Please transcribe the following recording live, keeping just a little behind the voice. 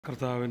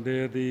കർത്താവിൻ്റെ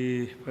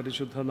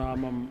പരിശുദ്ധ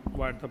നാമം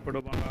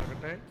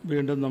വാഴ്ത്തപ്പെടുമാറാകട്ടെ.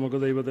 വീണ്ടും നമുക്ക്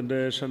ദൈവത്തിൻ്റെ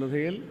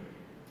സന്നിധിയിൽ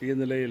ഈ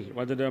നിലയിൽ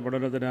വചന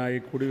പഠനത്തിനായി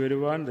കൂടി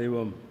വരുവാൻ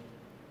ദൈവം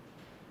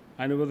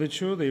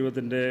അനുവദിച്ചു.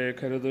 ദൈവത്തിൻ്റെ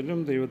കരുതലും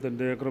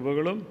ദൈവത്തിൻ്റെ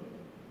കൃപകളും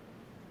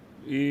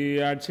ഈ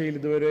ആഴ്ചയിൽ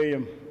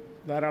ഇതുവരെയും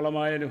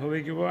ധാരാളമായി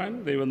അനുഭവിക്കുവാൻ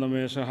ദൈവം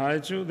നമ്മെ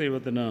സഹായിച്ചു.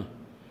 ദൈവത്തിന്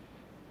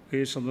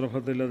ഈ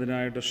സന്ദർഭത്തിൽ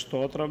അതിനായിട്ട്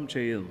സ്തോത്രം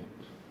ചെയ്യുന്നു.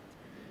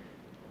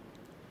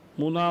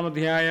 3-ാം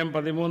അധ്യായം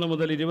 13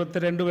 മുതൽ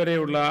 22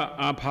 വരെയുള്ള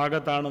ആ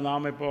ഭാഗത്താണ്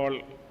നാം ഇപ്പോൾ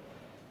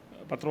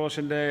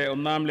പത്രോസിൻ്റെ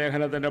 1-ാം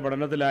ലേഖനത്തിൻ്റെ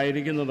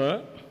പഠനത്തിലായിരിക്കുന്നത്.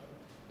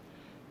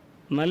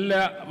 നല്ല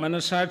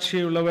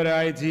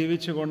മനസ്സാക്ഷിയുള്ളവരായി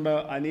ജീവിച്ചുകൊണ്ട്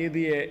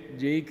അനീതിയെ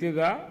ജയിക്കുക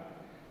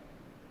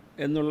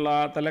എന്നുള്ള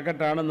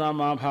തലക്കെട്ടാണ്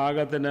നാം ആ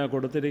ഭാഗത്തിന്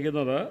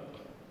കൊടുത്തിരിക്കുന്നത്.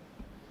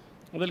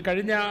 അതിൽ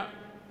കഴിഞ്ഞ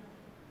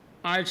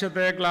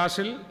ആഴ്ചത്തെ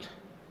ക്ലാസ്സിൽ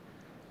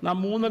നാം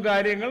 3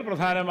 കാര്യങ്ങൾ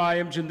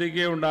പ്രധാനമായും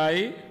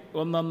ചിന്തിക്കുകയുണ്ടായി.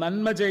 ഒന്ന്,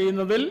 നന്മ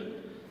ചെയ്യുന്നതിൽ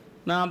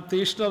നാം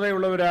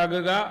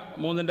തീഷ്ണതയുള്ളവരാകുക,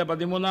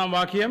 3-13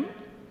 വാക്യം.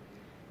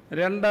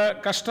 2,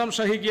 കഷ്ടം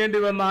സഹിക്കേണ്ടി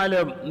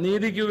വന്നാലും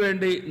നീതിക്കു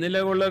വേണ്ടി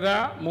നിലകൊള്ളുക,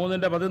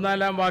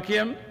 3-14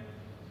 വാക്യം.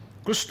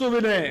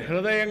 ക്രിസ്തുവിനെ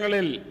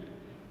ഹൃദയങ്ങളിൽ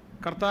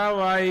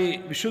കർത്താവായി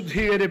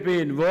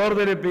വിശുദ്ധീകരിപ്പീൻ,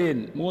 വേർതിരിപ്പീൻ,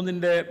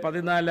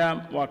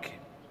 3-14 വാക്യം.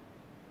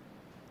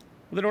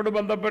 അതിനോട്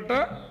ബന്ധപ്പെട്ട്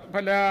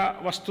പല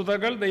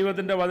വസ്തുതകൾ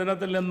ദൈവത്തിൻ്റെ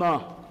വചനത്തിൽ നിന്ന്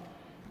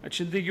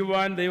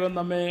ചിന്തിക്കുവാൻ ദൈവം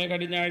നമ്മെ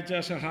കഴിഞ്ഞ ആഴ്ച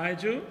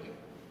സഹായിച്ചു.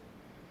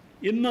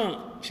 ഇന്ന്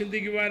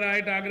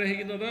ചിന്തിക്കുവാനായിട്ട്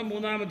ആഗ്രഹിക്കുന്നത്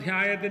 3-ാം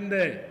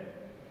അധ്യായത്തിൻ്റെ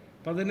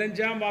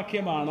 15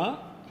 വാക്യമാണ്.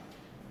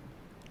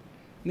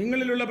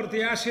 നിങ്ങളിലുള്ള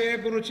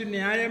പ്രത്യാശയെക്കുറിച്ച്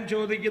ന്യായം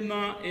ചോദിക്കുന്ന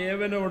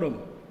ഏവനോടും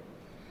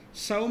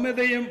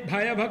സൗമ്യതയും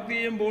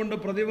ഭയഭക്തിയും പൂണ്ട്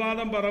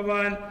പ്രതിവാദം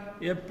പറവാൻ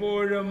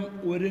എപ്പോഴും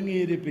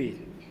ഒരുങ്ങിയിരിപ്പീൻ.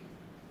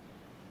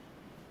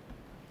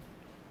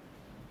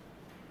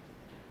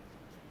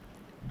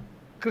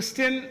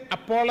 ക്രിസ്ത്യൻ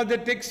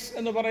അപ്പോളജറ്റിക്സ്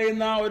എന്ന്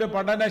പറയുന്ന ഒരു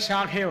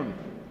പഠനശാഖയുണ്ട്.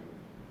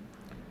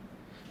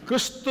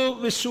 ക്രിസ്തു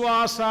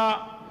വിശ്വാസ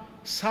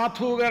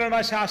സാധൂകരണ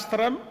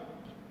ശാസ്ത്രം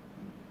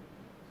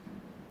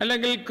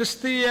അല്ലെങ്കിൽ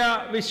ക്രിസ്തീയ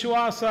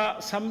വിശ്വാസ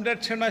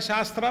സംരക്ഷണ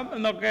ശാസ്ത്രം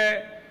എന്നൊക്കെ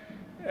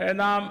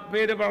നാം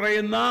പേര്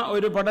പറയുന്ന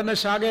ഒരു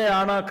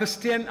പഠനശാഖയാണ്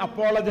ക്രിസ്ത്യൻ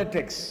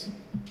അപ്പോളജറ്റിക്സ്.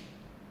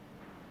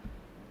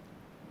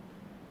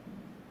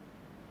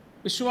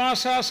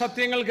 വിശ്വാസ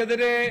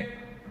സത്യങ്ങൾക്കെതിരെ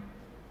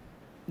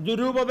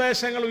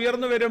ദുരുപദേശങ്ങൾ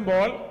ഉയർന്നു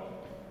വരുമ്പോൾ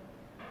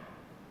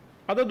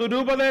അത്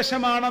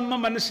ദുരുപദേശമാണെന്ന്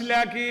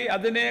മനസ്സിലാക്കി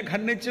അതിനെ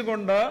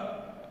ഖണ്ഡിച്ചുകൊണ്ട്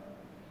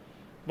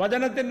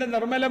വചനത്തിൻ്റെ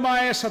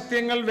നിർമ്മലമായ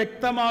സത്യങ്ങൾ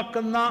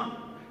വ്യക്തമാക്കുന്ന,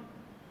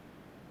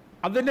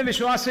 അതിന്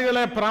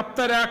വിശ്വാസികളെ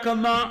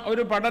പ്രാപ്തരാക്കുന്ന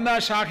ഒരു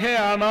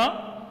പഠനശാഖയാണ്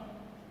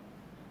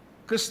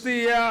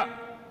ക്രിസ്തീയ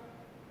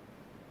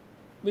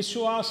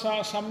വിശ്വാസ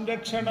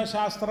സംരക്ഷണ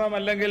ശാസ്ത്രം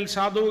അല്ലെങ്കിൽ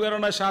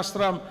സാധൂകരണ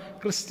ശാസ്ത്രം,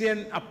 ക്രിസ്ത്യൻ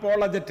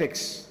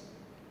അപ്പോളജറ്റിക്സ്.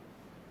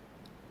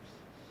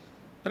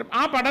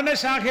 ആ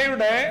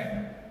പഠനശാഖയുടെ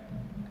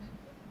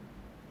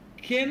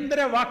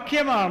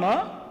കേന്ദ്രവാക്യമാണ്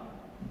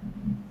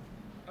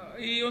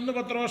ഈ 1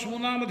 പത്രോസ്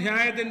 3-ാം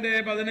അധ്യായത്തിൻ്റെ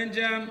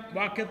 15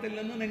 വാക്യത്തിൽ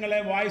നിന്ന് നിങ്ങളെ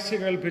വായിച്ച്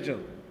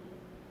കേൾപ്പിച്ചത്.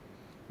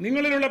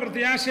 നിങ്ങളിലുള്ള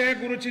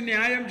പ്രത്യാശയെക്കുറിച്ച്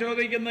ന്യായം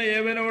ചോദിക്കുന്ന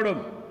ഏവനോടും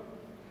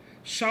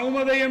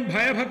സൗമ്യതയും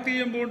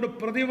ഭയഭക്തിയും കൊണ്ട്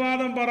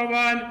പ്രതിവാദം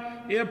പറവാൻ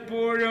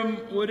എപ്പോഴും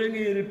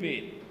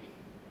ഒരുങ്ങിയിരിപ്പീൻ.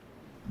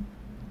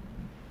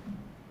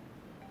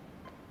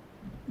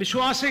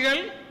 വിശ്വാസികൾ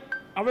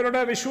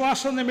അവരുടെ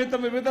വിശ്വാസ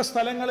നിമിത്തം വിവിധ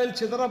സ്ഥലങ്ങളിൽ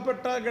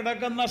ചിതറപ്പെട്ട്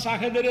കിടക്കുന്ന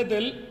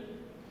സാഹചര്യത്തിൽ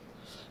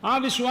ആ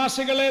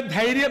വിശ്വാസികളെ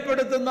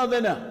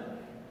ധൈര്യപ്പെടുത്തുന്നതിന്,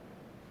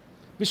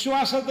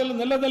 വിശ്വാസത്തിൽ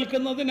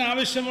നിലനിൽക്കുന്നതിന്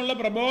ആവശ്യമുള്ള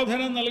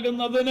പ്രബോധനം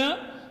നൽകുന്നതിന്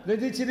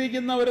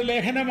രചിച്ചിരിക്കുന്ന ഒരു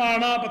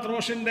ലേഖനമാണ്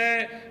പത്രോസിൻ്റെ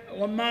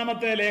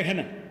 1-ാമത്തെ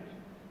ലേഖനം.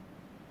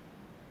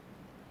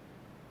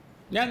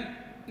 ഞാൻ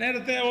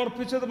നേരത്തെ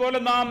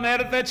ഓർപ്പിച്ചതുപോലെ, നാം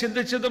നേരത്തെ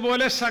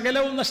ചിന്തിച്ചതുപോലെ,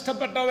 സകലവും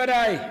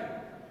നഷ്ടപ്പെട്ടവരായി,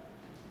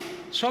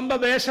 സ്വന്തം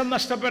ദേശം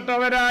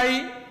നഷ്ടപ്പെട്ടവരായി,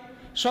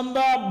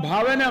 സ്വന്തം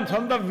ഭവനം,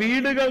 സ്വന്തം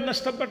വീടുകൾ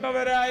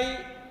നഷ്ടപ്പെട്ടവരായി,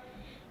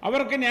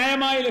 അവർക്ക്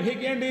ന്യായമായി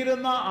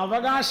ലഭിക്കേണ്ടിയിരുന്ന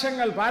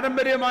അവകാശങ്ങൾ,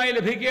 പാരമ്പര്യമായി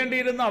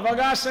ലഭിക്കേണ്ടിയിരുന്ന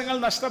അവകാശങ്ങൾ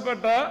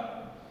നഷ്ടപ്പെട്ട്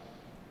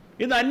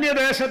ഇന്ന്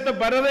അന്യദേശത്ത്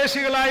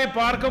പരദേശികളായി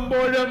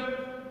പാർക്കുമ്പോഴും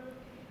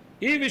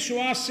ഈ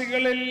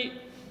വിശ്വാസികളിൽ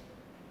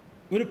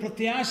ഒരു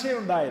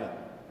പ്രത്യാശയുണ്ടായിരുന്നു.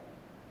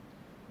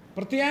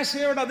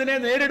 പ്രത്യാശയോട് അതിനെ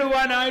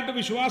നേരിടുവാനായിട്ട്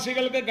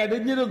വിശ്വാസികൾക്ക്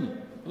കഴിഞ്ഞിരുന്നു.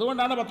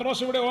 അതുകൊണ്ടാണ്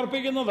പത്രോസ് ഇവിടെ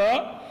ഓർപ്പിക്കുന്നത്,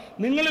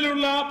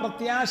 നിങ്ങളിലുള്ള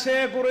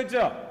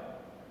പ്രത്യാശയെക്കുറിച്ച്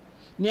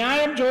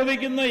ന്യായം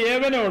ചോദിക്കുന്ന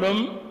ഏവനോടും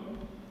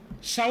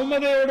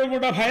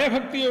സൗമ്യതയോടുകൂടെ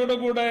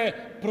ഭയഭക്തിയോടുകൂടെ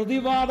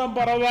പ്രതിവാദം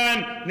പറവാൻ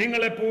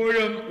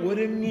നിങ്ങളെപ്പോഴും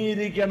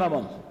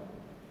ഒരുങ്ങിയിരിക്കണമെന്ന്.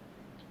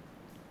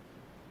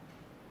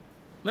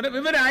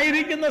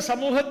 ഇവരായിരിക്കുന്ന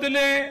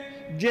സമൂഹത്തിലെ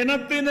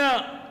ജനത്തിന്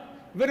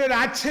ഇവരൊരു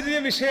ആശ്ചര്യ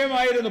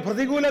വിഷയമായിരുന്നു.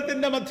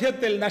 പ്രതികൂലത്തിൻ്റെ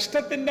മധ്യത്തിൽ,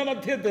 നഷ്ടത്തിൻ്റെ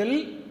മധ്യത്തിൽ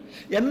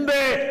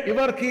എന്തേ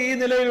ഇവർക്ക് ഈ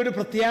നിലയിൽ ഒരു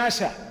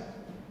പ്രത്യാശ?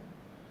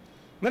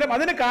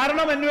 അതിന്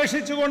കാരണം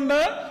അന്വേഷിച്ചുകൊണ്ട്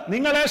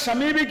നിങ്ങളെ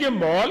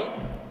സമീപിക്കുമ്പോൾ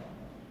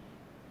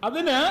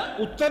അതിന്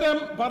ഉത്തരം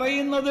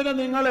പറയുന്നതിന്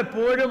നിങ്ങൾ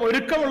എപ്പോഴും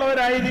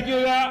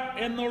ഒരുക്കമുള്ളവരായിരിക്കുക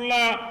എന്നുള്ള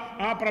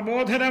ആ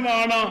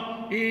പ്രബോധനമാണ്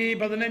ഈ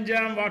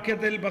 15-ാം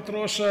വാക്യത്തിൽ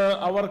പത്രോസ്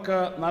അവർക്ക്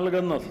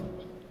നൽകുന്നത്.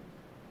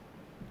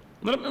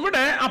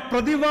 ഇവിടെ ആ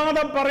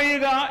പ്രതിവാദം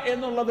പറയുക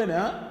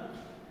എന്നുള്ളതിന്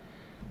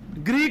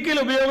ഗ്രീക്കിൽ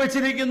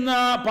ഉപയോഗിച്ചിരിക്കുന്ന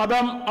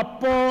പദം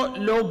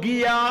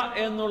അപ്പോലോഗിയ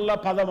എന്നുള്ള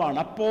പദമാണ്.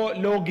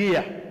 അപ്പോലോഗിയ.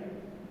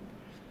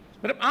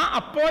 ആ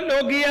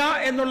അപ്പോലോഗിയ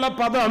എന്നുള്ള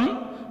പദം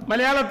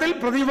മലയാളത്തിൽ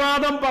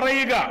പ്രതിവാദം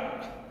പറയുക,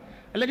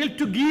 അല്ലെങ്കിൽ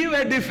to give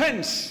A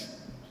defence,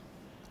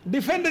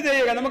 defend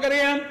ചെയ്യുക.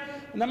 നമുക്കറിയാം,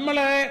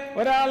 നമ്മളെ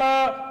ഒരാൾ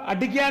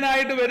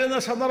അടിക്കാനായിട്ട് വരുന്ന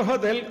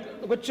സന്ദർഭത്തിൽ,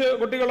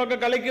 കുട്ടികളൊക്കെ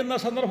കളിക്കുന്ന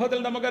സന്ദർഭത്തിൽ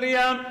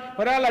നമുക്കറിയാം,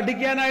 ഒരാൾ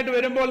അടിക്കാനായിട്ട്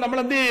വരുമ്പോൾ നമ്മൾ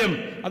എന്ത് ചെയ്യും?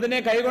 അതിനെ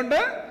കൈകൊണ്ട്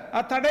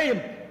തടയും.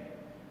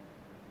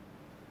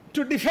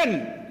 To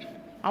defend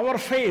our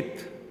faith.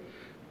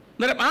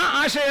 ആ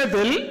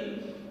ആശയത്തിൽ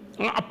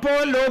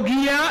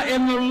അപ്പോലോഗിയ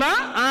എന്നുള്ള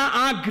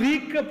ആ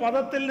ഗ്രീക്ക്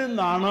പദത്തിൽ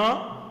നിന്നാണ്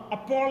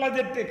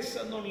അപ്പോളജറ്റിക്സ്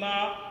എന്നുള്ള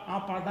ആ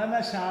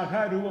പഠനശാഖ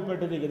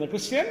രൂപപ്പെട്ടിരിക്കുന്നത്.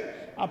 ക്രിസ്ത്യൻ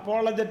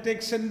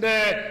അപ്പോളജറ്റിക്സിന്റെ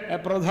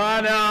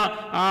പ്രധാന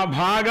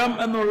ഭാഗം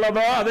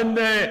എന്നുള്ളത്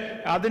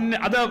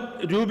അത്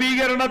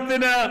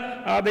രൂപീകരണത്തിന്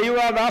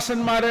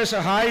ദൈവദാസന്മാരെ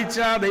സഹായിച്ച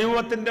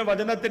ദൈവത്തിന്റെ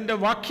വചനത്തിന്റെ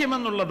വാക്യം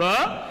എന്നുള്ളത്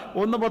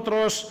 1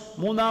 പത്രോസ്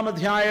 3-ാം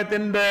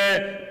അധ്യായത്തിന്റെ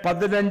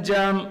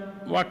 15-ാം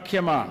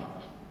വാക്യമാണ്.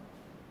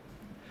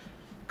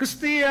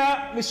 ക്രിസ്തീയ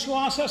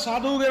വിശ്വാസ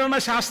സാധൂകരണ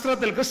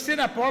ശാസ്ത്രത്തിൽ, ക്രിസ്ത്യൻ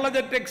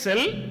അപ്പോളജറ്റിക്സിൽ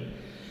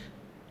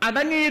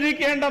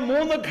അടങ്ങിയിരിക്കേണ്ട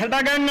 3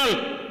 ഘടകങ്ങൾ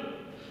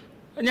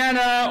ഞാൻ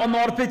ഒന്ന്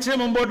ഓർപ്പിച്ച്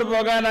മുമ്പോട്ട്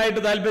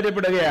പോകാനായിട്ട്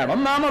താല്പര്യപ്പെടുകയാണ്.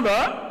 ഒന്നാമത്,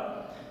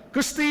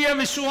 ക്രിസ്തീയ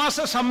വിശ്വാസ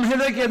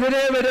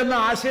സംഹിതയ്ക്കെതിരെ വരുന്ന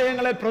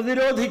ആശയങ്ങളെ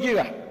പ്രതിരോധിക്കുക,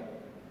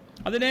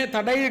 അതിനെ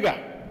തടയുക.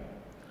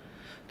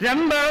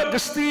 2,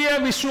 ക്രിസ്തീയ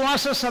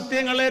വിശ്വാസ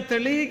സത്യങ്ങളെ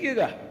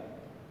തെളിയിക്കുക.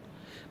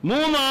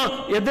 3,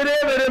 എതിരെ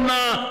വരുന്ന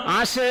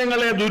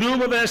ആശയങ്ങളെ,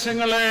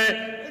 ദുരുപദേശങ്ങളെ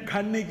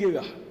ഖണ്ഡിക്കുക.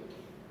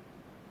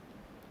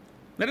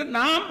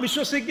 നാം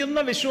വിശ്വസിക്കുന്ന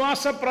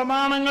വിശ്വാസ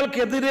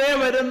പ്രമാണങ്ങൾക്കെതിരെ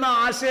വരുന്ന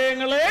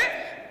ആശയങ്ങളെ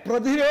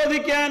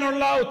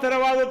പ്രതിരോധിക്കാനുള്ള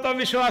ഉത്തരവാദിത്വം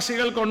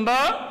വിശ്വാസികൾക്കുണ്ട്.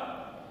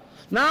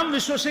 നാം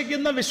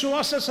വിശ്വസിക്കുന്ന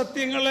വിശ്വാസ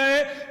സത്യങ്ങളെ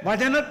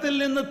വചനത്തിൽ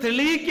നിന്ന്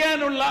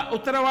തെളിയിക്കാനുള്ള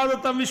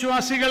ഉത്തരവാദിത്വം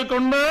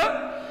വിശ്വാസികൾക്കുണ്ട്.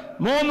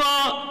 3,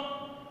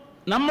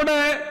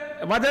 നമ്മുടെ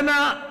വചന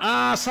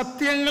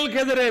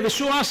സത്യങ്ങൾക്കെതിരെ,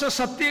 വിശ്വാസ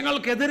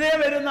സത്യങ്ങൾക്കെതിരെ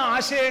വരുന്ന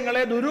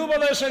ആശയങ്ങളെ,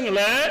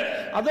 ദുരുപദേശങ്ങളെ,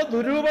 അത്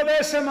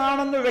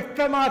ദുരുപദേശമാണെന്ന്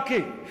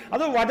വ്യക്തമാക്കി,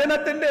 അത്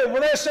വചനത്തിന്റെ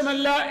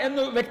ഉപദേശമല്ല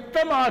എന്ന്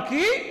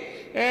വ്യക്തമാക്കി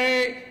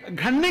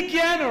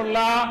ഖണ്ഡിക്കാനുള്ള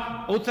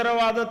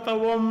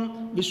ഉത്തരവാദിത്വവും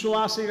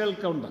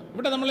വിശ്വാസികൾക്കുണ്ട്.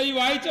 ഇവിടെ നമ്മൾ ഈ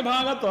വായിച്ച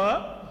ഭാഗത്ത്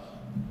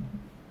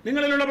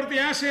നിങ്ങളിലുള്ള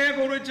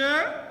പ്രത്യാശയെക്കുറിച്ച്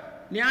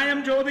ന്യായം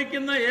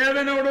ചോദിക്കുന്ന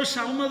ഏവനോട്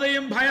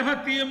സൗമ്യതയും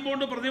ഭയഭക്തിയും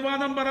കൊണ്ട്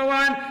പ്രതിവാദം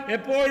പറവാൻ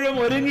എപ്പോഴും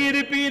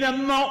ഒരുങ്ങിയിരിപ്പീൻ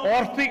എന്ന്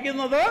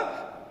ഓർപ്പിക്കുന്നത്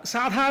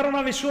സാധാരണ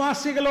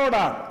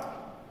വിശ്വാസികളോടാണ്.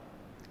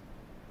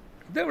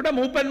 ഇതിവിടെ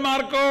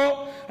മൂപ്പന്മാർക്കോ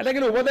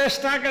അല്ലെങ്കിൽ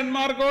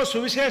ഉപദേഷ്ടാക്കന്മാർക്കോ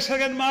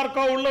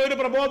സുവിശേഷകന്മാർക്കോ ഉള്ള ഒരു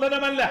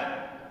പ്രബോധനമല്ല.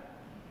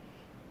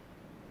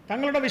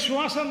 തങ്ങളുടെ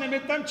വിശ്വാസ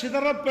നിമിത്തം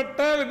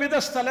ചിതറപ്പെട്ട് വിവിധ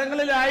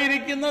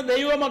സ്ഥലങ്ങളിലായിരിക്കുന്ന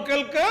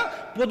ദൈവമക്കൾക്ക്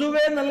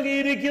പൊതുവെ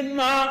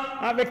നൽകിയിരിക്കുന്ന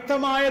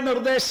വ്യക്തമായ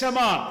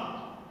നിർദ്ദേശമാണ്.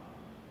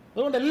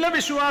 അതുകൊണ്ട് എല്ലാ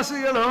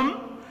വിശ്വാസികളും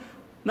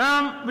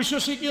നാം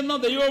വിശ്വസിക്കുന്ന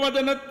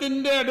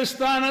ദൈവവചനത്തിന്റെ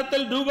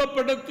അടിസ്ഥാനത്തിൽ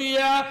രൂപപ്പെടുത്തിയ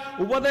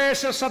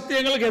ഉപദേശ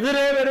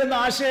സത്യങ്ങൾക്കെതിരെ വരുന്ന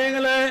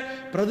ആശയങ്ങളെ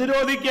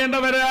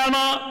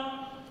പ്രതിരോധിക്കേണ്ടവരാണ്.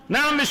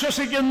 നാം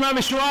വിശ്വസിക്കുന്ന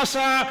വിശ്വാസ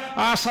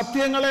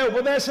സത്യങ്ങളെ,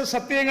 ഉപദേശ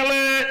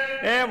സത്യങ്ങളെ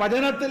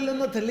വചനത്തിൽ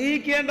നിന്ന്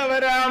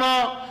തെളിയിക്കേണ്ടവരാണ്.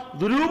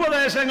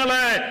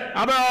 ദുരുപദേശങ്ങളെ,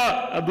 അത്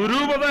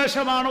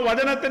ദുരുപദേശമാണ്,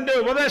 വചനത്തിന്റെ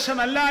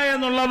ഉപദേശമല്ല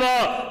എന്നുള്ളത്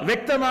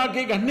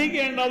വ്യക്തമാക്കി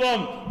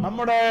ഖണ്ഡിക്കേണ്ടതും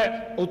നമ്മുടെ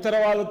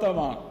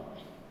ഉത്തരവാദിത്വമാണ്.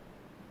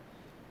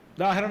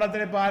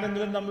 ഉദാഹരണത്തിന്, ഇപ്പോൾ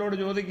ആരെങ്കിലും നമ്മളോട്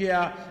ചോദിക്കുക,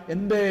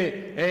 എൻ്റെ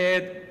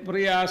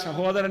പ്രിയ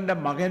സഹോദരൻ്റെ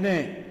മകന്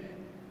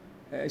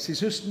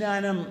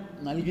ശിശുസ്നാനം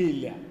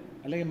നൽകിയില്ല,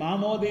 അല്ലെങ്കിൽ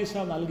മാമോദീസ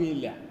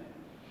നൽകിയില്ല,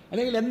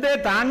 അല്ലെങ്കിൽ എന്തേ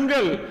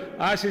താങ്കൾ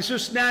ആ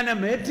ശിശുസ്നാനം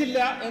ഏറ്റില്ല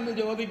എന്ന്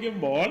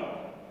ചോദിക്കുമ്പോൾ,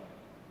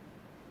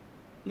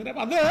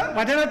 അത്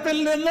വചനത്തിൽ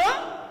നിന്ന്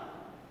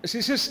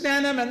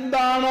ശിശുസ്നാനം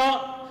എന്താണ്,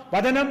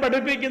 വചനം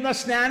പഠിപ്പിക്കുന്ന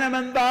സ്നാനം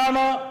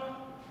എന്താണ്,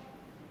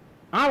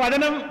 ആ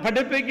വചനം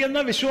പഠിപ്പിക്കുന്ന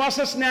വിശ്വാസ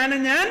സ്നാനം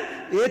ഞാൻ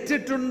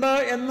ഏറ്റിട്ടുണ്ട്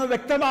എന്ന്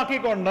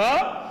വ്യക്തമാക്കിക്കൊണ്ട്,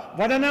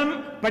 വചനം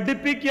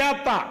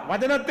പഠിപ്പിക്കാത്ത,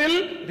 വചനത്തിൽ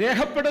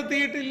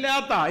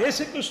രേഖപ്പെടുത്തിയിട്ടില്ലാത്ത,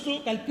 യേശുക്രിസ്തു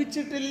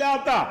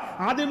കൽപ്പിച്ചിട്ടില്ലാത്ത,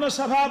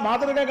 ആദിമസഭ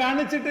മാതൃക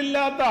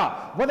കാണിച്ചിട്ടില്ലാത്ത,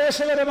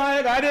 ഉപദേശപരമായ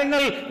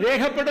കാര്യങ്ങൾ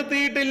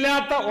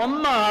രേഖപ്പെടുത്തിയിട്ടില്ലാത്ത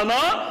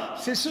ഒന്നാണ്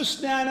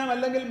ശിശുസ്നാനം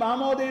അല്ലെങ്കിൽ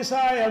മാമോദീസ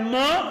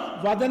എന്ന്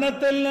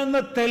വചനത്തിൽ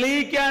നിന്ന്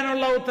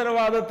തെളിയിക്കാനുള്ള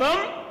ഉത്തരവാദിത്വം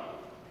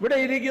ഇവിടെ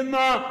ഇരിക്കുന്ന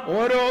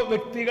ഓരോ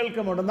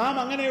വ്യക്തികൾക്കുമുണ്ട്. നാം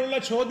അങ്ങനെയുള്ള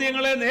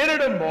ചോദ്യങ്ങളെ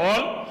നേരിടുമ്പോൾ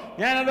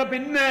ഞാനത്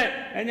പിന്നെ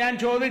ഞാൻ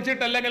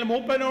ചോദിച്ചിട്ട്, അല്ലെങ്കിൽ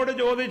മൂപ്പനോട്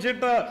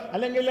ചോദിച്ചിട്ട്,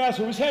 അല്ലെങ്കിൽ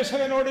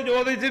സുവിശേഷകനോട്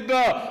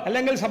ചോദിച്ചിട്ട്,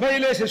 അല്ലെങ്കിൽ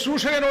സഭയിലെ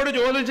ശുശ്രൂഷകനോട്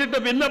ചോദിച്ചിട്ട്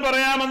പിന്നെ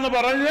പറയാമെന്ന്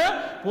പറഞ്ഞ്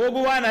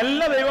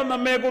പോകുവാനല്ല ദൈവം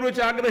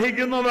നമ്മെക്കുറിച്ച്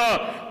ആഗ്രഹിക്കുന്നത്.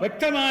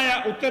 വ്യക്തമായ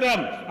ഉത്തരം,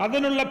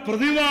 അതിനുള്ള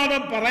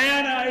പ്രതിവാദം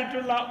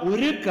പറയാനായിട്ടുള്ള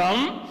ഒരുക്കം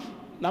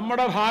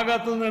നമ്മുടെ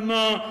ഭാഗത്ത്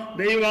നിന്ന്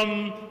ദൈവം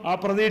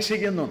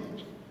പ്രതീക്ഷിക്കുന്നു.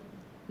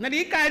 എന്നാൽ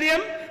ഈ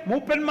കാര്യം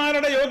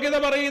മൂപ്പന്മാരുടെ യോഗ്യത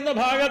പറയുന്ന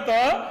ഭാഗത്ത്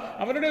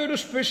അവരുടെ ഒരു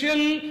സ്പെഷ്യൽ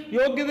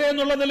യോഗ്യത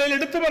എന്നുള്ള നിലയിൽ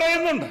എടുത്തു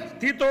പറയുന്നുണ്ട്.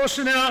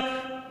 തീത്തോസിന്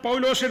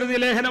പൗലോസ് എഴുതിയ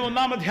ലേഖനം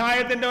 1-ാം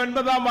അധ്യായത്തിന്റെ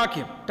 9-ാം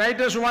വാക്യം,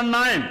 ടൈറ്റസ്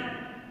 1:9.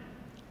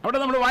 അവിടെ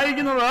നമ്മൾ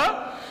വായിക്കുന്നത്,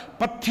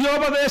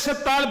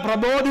 പഥ്യോപദേശത്താൽ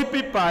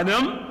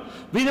പ്രബോധിപ്പിപ്പാനും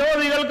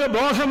വിരോധികൾക്ക്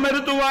ബോധം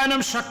വരുത്തുവാനും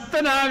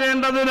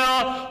ശക്തനാകേണ്ടതിന്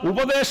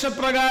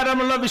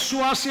ഉപദേശപ്രകാരമുള്ള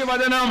വിശ്വാസ്യ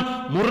വചനം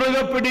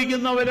മുറുകെ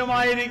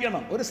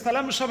പിടിക്കുന്നവരുമായിരിക്കണം. ഒരു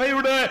സ്ഥലം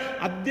സഭയുടെ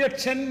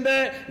അധ്യക്ഷന്റെ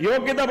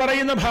യോഗ്യത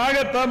പറയുന്ന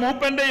ഭാഗത്ത്,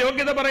 മൂപ്പന്റെ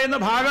യോഗ്യത പറയുന്ന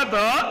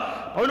ഭാഗത്ത്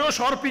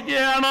പൗലോസ്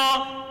ഓർപ്പിക്കുകയാണ്,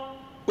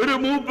 ഒരു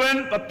മൂപ്പൻ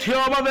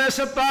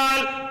പഥ്യോപദേശത്താൽ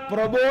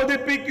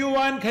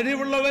പ്രബോധിപ്പിക്കുവാൻ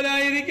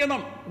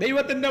കഴിവുള്ളവനായിരിക്കണം.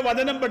 ദൈവത്തിന്റെ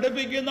വചനം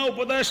പഠിപ്പിക്കുന്ന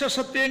ഉപദേശ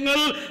സത്യങ്ങൾ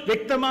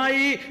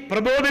വ്യക്തമായി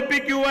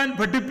പ്രബോധിപ്പിക്കുവാൻ,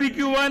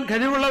 പഠിപ്പിക്കുവാൻ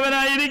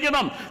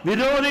കഴിവുള്ളവനായിരിക്കണം.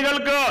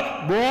 വിരോധികൾക്ക്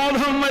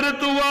ബോധം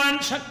വരുത്തുവാൻ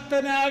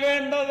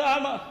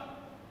ശക്തനാകേണ്ടതാണ്.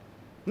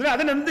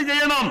 അതിനെന്ത്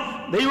ചെയ്യണം?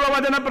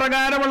 ദൈവവചന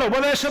പ്രകാരമുള്ള,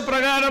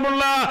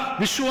 ഉപദേശപ്രകാരമുള്ള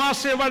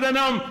വിശ്വാസ്യ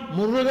വചനം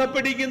മുറുകെ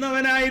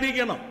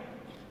പിടിക്കുന്നവനായിരിക്കണം.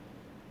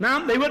 നാം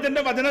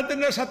ദൈവത്തിന്റെ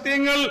വചനത്തിന്റെ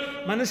സത്യങ്ങൾ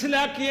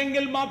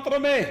മനസ്സിലാക്കിയെങ്കിൽ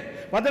മാത്രമേ,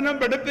 വചനം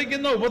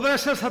പഠിപ്പിക്കുന്ന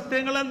ഉപദേശ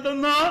സത്യങ്ങൾ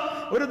എന്തെന്ന്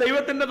ഒരു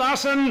ദൈവത്തിന്റെ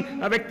ദാസൻ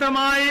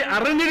വ്യക്തമായി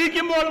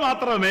അറിഞ്ഞിരിക്കുമ്പോൾ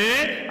മാത്രമേ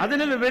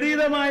അതിന്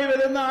വിപരീതമായി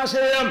വരുന്ന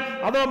ആശയം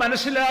അത്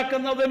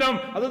മനസ്സിലാക്കുന്നതിനും,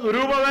 അത്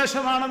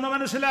ദുരുപദേശമാണെന്ന്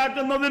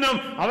മനസ്സിലാക്കുന്നതിനും,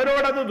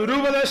 അവരോടത്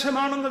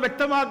ദുരുപദേശമാണെന്ന്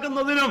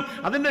വ്യക്തമാക്കുന്നതിനും,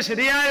 അതിന്റെ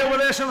ശരിയായ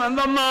ഉപദേശം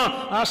എന്തെന്ന്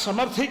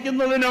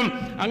സമർത്ഥിക്കുന്നതിനും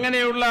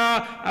അങ്ങനെയുള്ള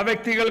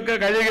വ്യക്തികൾക്ക്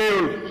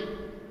കഴിയുകയുള്ളൂ.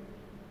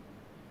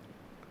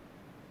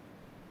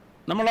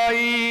 നമ്മൾ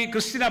ഈ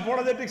ക്രിസ്ത്യൻ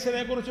അപ്പോളജറ്റിക്സിനെ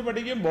കുറിച്ച്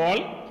പഠിക്കുമ്പോൾ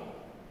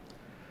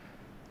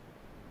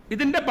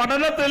ഇതിൻ്റെ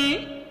പഠനത്തിൽ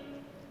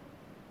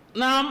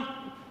നാം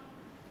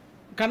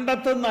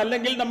കണ്ടെത്തുന്ന,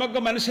 അല്ലെങ്കിൽ നമുക്ക്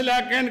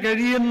മനസ്സിലാക്കാൻ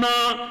കഴിയുന്ന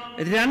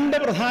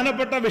 2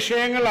 പ്രധാനപ്പെട്ട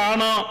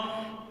വിഷയങ്ങളാണ്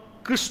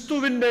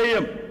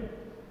ക്രിസ്തുവിൻ്റെയും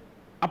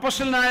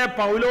അപ്പോസ്തലനായ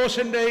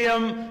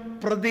പൗലോസിൻ്റെയും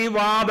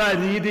പ്രതിവാദ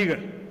രീതികൾ.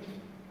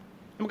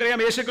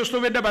 നമുക്കറിയാം,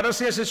 യേശുക്രിസ്തുവിൻ്റെ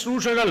പരസ്യ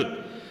ശുശ്രൂഷകൾ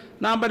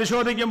നാം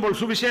പരിശോധിക്കുമ്പോൾ,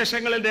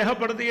 സുവിശേഷങ്ങളിൽ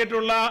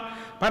രേഖപ്പെടുത്തിയിട്ടുള്ള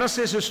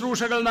പരസ്യ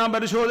ശുശ്രൂഷകൾ നാം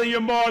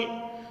പരിശോധിക്കുമ്പോൾ,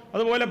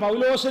 അതുപോലെ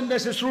പൗലോസിൻ്റെ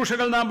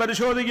ശുശ്രൂഷകൾ നാം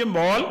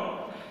പരിശോധിക്കുമ്പോൾ,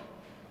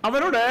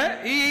 അവരുടെ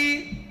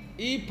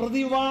ഈ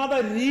പ്രതിവാദ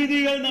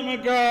രീതികൾ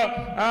നമുക്ക്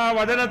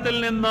വചനത്തിൽ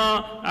നിന്ന്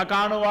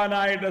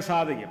കാണുവാനായിട്ട്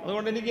സാധിക്കും.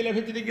 അതുകൊണ്ട് എനിക്ക്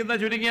ലഭിച്ചിരിക്കുന്ന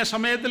ചുരുങ്ങിയ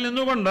സമയത്തിൽ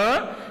നിന്നുകൊണ്ട്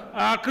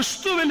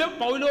ക്രിസ്തുവിലും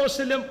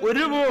പൗലോസിലും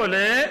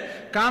ഒരുപോലെ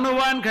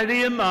കാണുവാൻ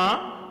കഴിയുന്ന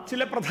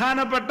ചില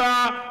പ്രധാനപ്പെട്ട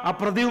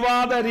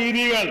പ്രതിവാദ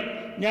രീതികൾ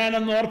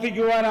ഞാനൊന്ന്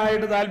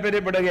ഓർപ്പിക്കുവാനായിട്ട്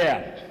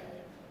താല്പര്യപ്പെടുകയാണ്.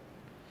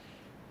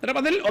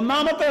 അതിൽ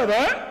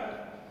ഒന്നാമത്തേത്,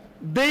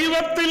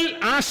 ദൈവത്തിൽ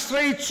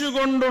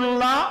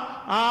ആശ്രയിച്ചുകൊണ്ടുള്ള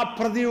ആ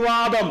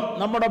പ്രതിവാദം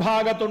നമ്മുടെ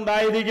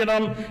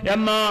ഭാഗത്തുണ്ടായിരിക്കണം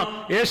എന്ന്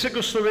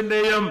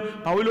യേശുക്രിസ്തുവിൻ്റെയും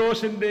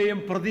പൗലോസിൻ്റെയും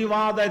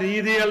പ്രതിവാദ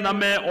രീതികൾ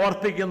നമ്മെ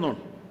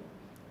ഓർപ്പിക്കുന്നുണ്ട്.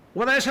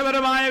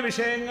 ഉപദേശപരമായ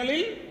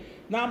വിഷയങ്ങളിൽ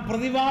നാം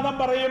പ്രതിവാദം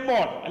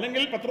പറയുമ്പോൾ,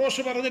 അല്ലെങ്കിൽ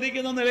പത്രോസ്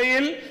പറഞ്ഞിരിക്കുന്ന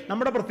നിലയിൽ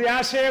നമ്മുടെ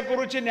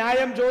പ്രത്യാശയെക്കുറിച്ച്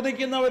ന്യായം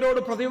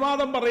ചോദിക്കുന്നവരോട്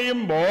പ്രതിവാദം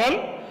പറയുമ്പോൾ,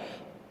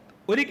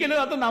 ഒരിക്കലും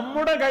അത്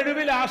നമ്മുടെ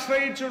കഴിവിൽ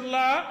ആശ്രയിച്ചുള്ള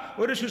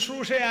ഒരു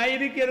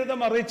ശുശ്രൂഷയായിരിക്കരുത്,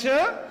 മറിച്ച്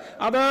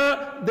അത്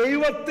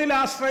ദൈവത്തിൽ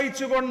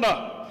ആശ്രയിച്ചുകൊണ്ട്,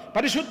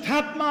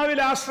 പരിശുദ്ധാത്മാവിൽ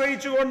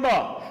ആശ്രയിച്ചുകൊണ്ട്,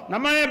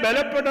 നമ്മെ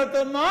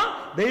ബലപ്പെടുത്തുന്ന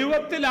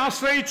ദൈവത്തിൽ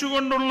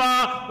ആശ്രയിച്ചുകൊണ്ടുള്ള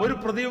ഒരു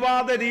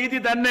പ്രതിവാദ രീതി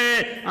തന്നെ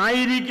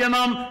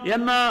ആയിരിക്കണം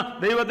എന്ന്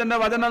ദൈവത്തിന്റെ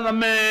വചനം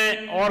നമ്മെ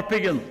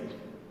ഓർപ്പിക്കുന്നു.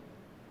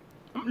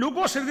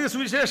 ലൂക്കോസ് എഴുതിയ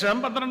സുവിശേഷം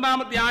 12-ാം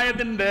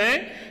അധ്യായത്തിന്റെ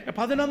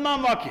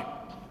 11-ാം വാക്യം,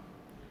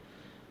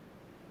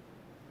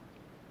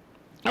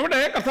 അവിടെ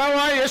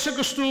കർത്താവായ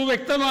യേശുക്രിസ്തു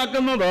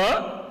വ്യക്തമാക്കുന്നത്,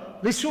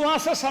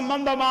 വിശ്വാസ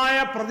സംബന്ധമായ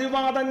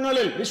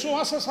പ്രതിവാദങ്ങളിൽ,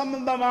 വിശ്വാസ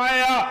സംബന്ധമായ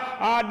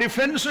ആ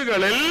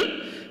ഡിഫൻസുകളിൽ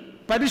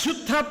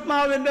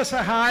പരിശുദ്ധാത്മാവിന്റെ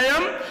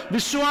സഹായം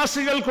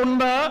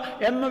വിശ്വാസികൾക്കുണ്ട്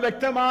എന്ന്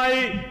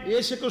വ്യക്തമായി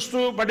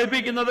യേശുക്രിസ്തു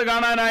പഠിപ്പിക്കുന്നത്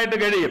കാണാനായിട്ട്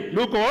കഴിയും.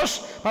 ലൂക്കോസ്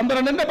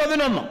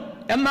 12:11.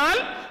 എന്നാൽ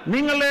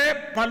നിങ്ങളെ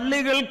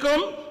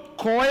പള്ളികൾക്കും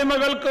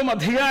കോയ്മകൾക്കും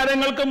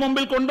അധികാരങ്ങൾക്കും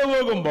മുമ്പിൽ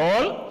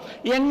കൊണ്ടുപോകുമ്പോൾ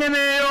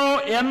എങ്ങനെയോ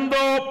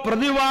എന്തോ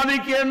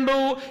പ്രതിവാദിക്കേണ്ടു,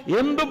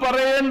 എന്തു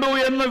പറയേണ്ടു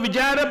എന്ന്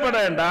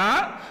വിചാരപ്പെടേണ്ട,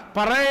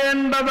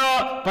 പറയേണ്ടത്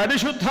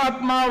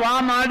പരിശുദ്ധാത്മാവ് ആ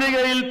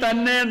നാഴികയിൽ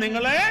തന്നെ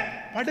നിങ്ങളെ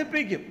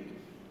പഠിപ്പിക്കും.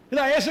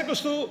 ഇത്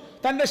യേശുക്രിസ്തു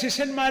തന്റെ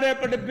ശിഷ്യന്മാരെ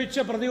പഠിപ്പിച്ച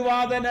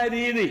പ്രതിവാദന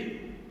രീതി.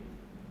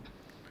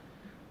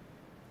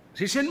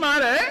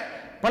 ശിഷ്യന്മാരെ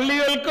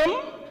പള്ളികൾക്കും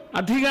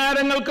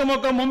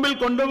അധികാരങ്ങൾക്കുമൊക്കെ മുമ്പിൽ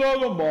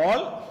കൊണ്ടുപോകുമ്പോൾ,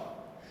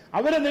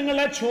 അവര്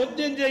നിങ്ങളെ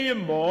ചോദ്യം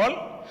ചെയ്യുമ്പോൾ,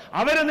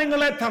 അവര്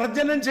നിങ്ങളെ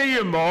തർജ്ജനം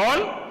ചെയ്യുമ്പോൾ,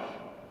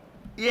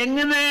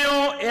 എങ്ങനെയോ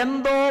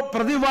എന്തോ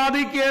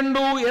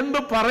പ്രതിവാദിക്കേണ്ടു, എന്തു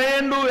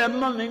പറയേണ്ടു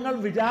എന്ന് നിങ്ങൾ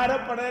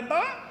വിചാരപ്പെടേണ്ട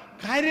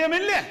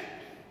കാര്യമില്ല.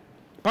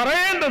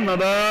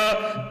 പറയേണ്ടുന്നത്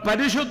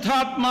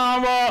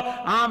പരിശുദ്ധാത്മാവ്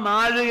ആ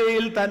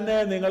നാഴികയിൽ തന്നെ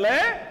നിങ്ങളെ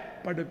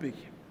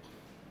പഠിപ്പിക്കും.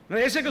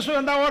 യേശുക്രിസ്തു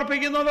എന്താ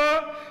ഓർപ്പിക്കുന്നത്?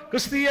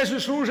 ക്രിസ്തീയ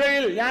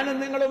ശുശ്രൂഷയിൽ ഞാനും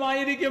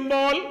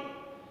നിങ്ങളുമായിരിക്കുമ്പോൾ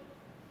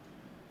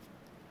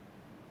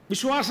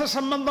വിശ്വാസ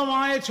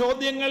സംബന്ധമായ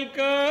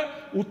ചോദ്യങ്ങൾക്ക്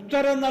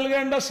ഉത്തരം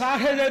നൽകേണ്ട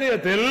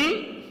സാഹചര്യത്തിൽ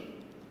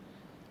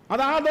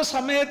അതാത്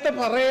സമയത്ത്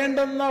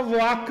പറയേണ്ടുന്ന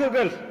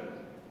വാക്കുകൾ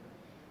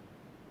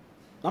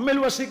നമ്മിൽ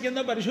വസിക്കുന്ന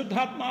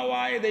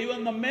പരിശുദ്ധാത്മാവായ ദൈവം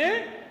നമ്മെ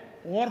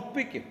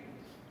ഓർപ്പിക്കും.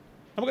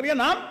 നമുക്കറിയാം,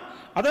 നാം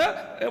അത്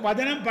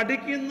വചനം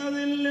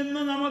പഠിക്കുന്നതിൽ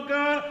നിന്ന്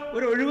നമുക്ക്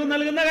ഒരു ഒഴിവ്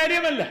നൽകുന്ന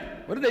കാര്യമല്ല.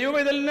 ഒരു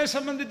ദൈവവൈതലിനെ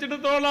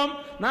സംബന്ധിച്ചിടത്തോളം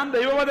നാം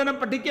ദൈവവചനം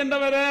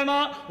പഠിക്കേണ്ടവരാണ്,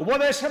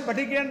 ഉപദേശം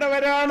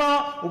പഠിക്കേണ്ടവരാണ്,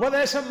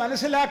 ഉപദേശം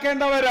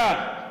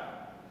മനസ്സിലാക്കേണ്ടവരാണ്.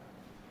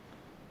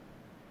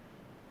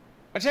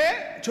 പക്ഷേ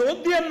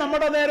ചോദ്യം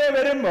നമ്മുടെ നേരെ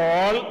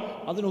വരുമ്പോൾ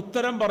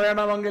അതിനുത്തരം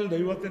പറയണമെങ്കിൽ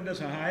ദൈവത്തിൻ്റെ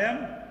സഹായം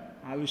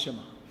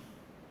ആവശ്യമാണ്.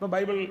 ഇപ്പോൾ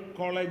ബൈബിൾ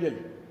കോളേജിൽ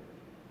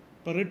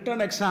ഇപ്പോൾ റിട്ടേൺ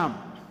എക്സാം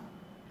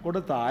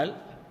കൊടുത്താൽ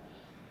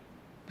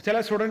ചില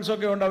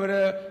സ്റ്റുഡൻസൊക്കെ ഉണ്ട്, അവർ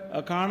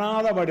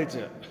കാണാതെ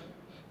പഠിച്ച്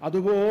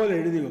അതുപോലെ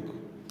എഴുതി വെക്കും.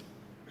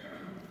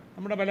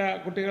 നമ്മുടെ പല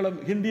കുട്ടികളും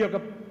ഹിന്ദിയൊക്കെ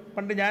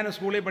പണ്ട് ഞാൻ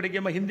സ്കൂളിൽ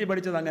പഠിക്കുമ്പോൾ ഹിന്ദി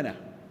പഠിച്ചത് അങ്ങനെ.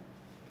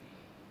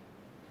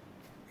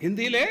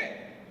 ഹിന്ദിയിലെ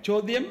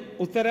ചോദ്യം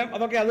ഉത്തരം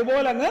അതൊക്കെ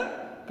അതുപോലെ അങ്ങ്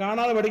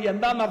കാണാതെ പഠിക്കുക.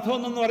 എന്താണെന്ന്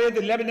അർത്ഥമൊന്നും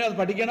അറിയത്തില്ല, പിന്നെ അത്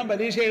പഠിക്കണം,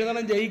 പരീക്ഷ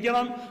എഴുതണം,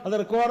 ജയിക്കണം, അത്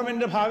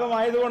റിക്വയർമെൻ്റ്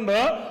ഭാഗമായതുകൊണ്ട്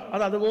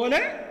അത്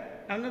അതുപോലെ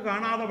അങ്ങ്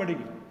കാണാതെ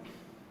പഠിക്കും.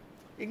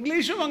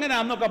 ഇംഗ്ലീഷും അങ്ങനെ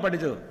അന്നൊക്കെ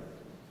പഠിച്ചത്,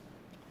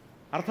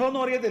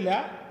 അർത്ഥമൊന്നും അറിയത്തില്ല.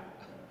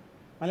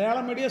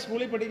 മലയാളം മീഡിയം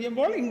സ്കൂളിൽ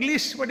പഠിക്കുമ്പോൾ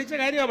ഇംഗ്ലീഷ് പഠിച്ച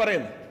കാര്യമാണ്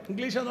പറയുന്നത്.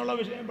 ഇംഗ്ലീഷ് എന്നുള്ള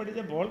വിഷയം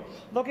പഠിച്ചപ്പോൾ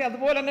അതൊക്കെ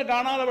അതുപോലെ അങ്ങ്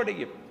കാണാതെ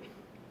പഠിക്കും.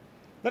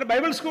 അന്നേരം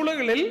ബൈബിൾ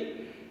സ്കൂളുകളിൽ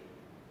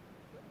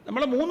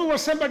നമ്മൾ 3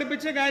 വർഷം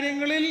പഠിപ്പിച്ച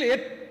കാര്യങ്ങളിൽ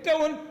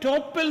ഏറ്റവും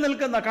ടോപ്പിൽ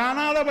നിൽക്കുന്ന,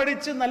 കാണാതെ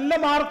പഠിച്ച് നല്ല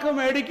മാർക്ക്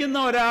മേടിക്കുന്ന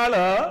ഒരാൾ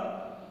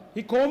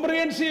ഈ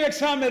കോംപ്രിഹെൻസീവ്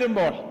എക്സാം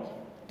വരുമ്പോൾ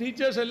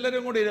ടീച്ചേഴ്സ്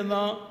എല്ലാവരും കൂടി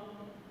ഇരുന്ന്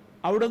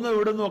അവിടുന്ന്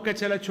ഇവിടുന്നും ഒക്കെ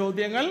ചില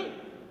ചോദ്യങ്ങൾ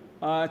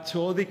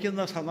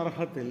ചോദിക്കുന്ന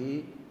സന്ദർഭത്തിൽ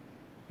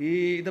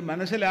ഇത്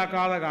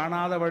മനസ്സിലാക്കാതെ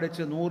കാണാതെ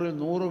പഠിച്ച് 100-ൽ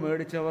 100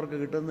 മേടിച്ചവർക്ക്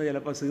കിട്ടുന്നത്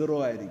ചിലപ്പോൾ 0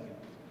 ആയിരിക്കും.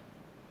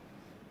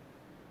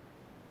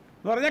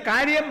 എന്ന് പറഞ്ഞാൽ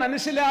കാര്യം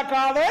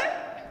മനസ്സിലാക്കാതെ,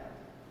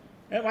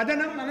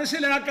 വചനം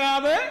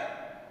മനസ്സിലാക്കാതെ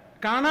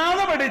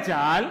കാണാതെ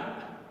പഠിച്ചാൽ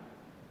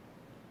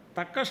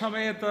തക്ക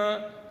സമയത്ത്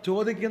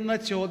ചോദിക്കുന്ന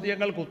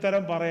ചോദ്യങ്ങൾക്ക്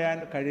ഉത്തരം പറയാൻ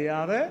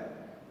കഴിയാതെ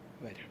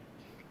വരും.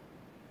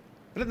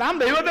 നാം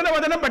ദൈവത്തിൻ്റെ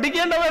വചനം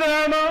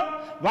പഠിക്കേണ്ടവരാണ്,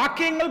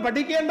 വാക്യങ്ങൾ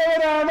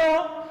പഠിക്കേണ്ടവരാണ്,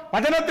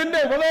 വചനത്തിൻ്റെ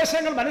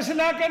ഉപദേശങ്ങൾ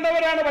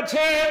മനസ്സിലാക്കേണ്ടവരാണ്.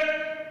 പക്ഷേ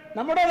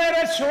നമ്മുടെ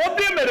നേരെ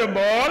ചോദ്യം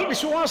വരുമ്പോൾ,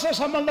 വിശ്വാസ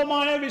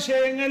സംബന്ധമായ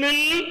വിഷയങ്ങളിൽ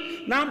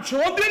നാം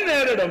ചോദ്യം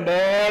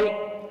നേരിടുമ്പോൾ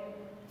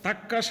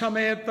തക്ക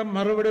സമയത്ത്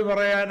മറുപടി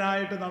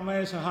പറയാനായിട്ട് നമ്മെ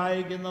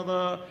സഹായിക്കുന്നത്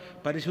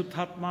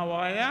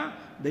പരിശുദ്ധാത്മാവായ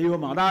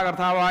ദൈവമാണ്. അതാ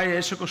കർത്താവായ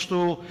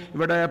യേശുക്രിസ്തു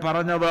ഇവിടെ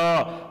പറഞ്ഞത്,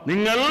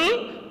 നിങ്ങൾ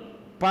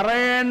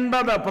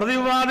പറയേണ്ടത്,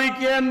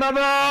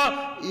 പ്രതിപാദിക്കേണ്ടത്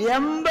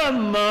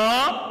എന്തെന്ന്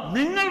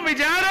നിങ്ങൾ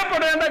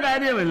വിചാരപ്പെടേണ്ട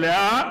കാര്യമില്ല.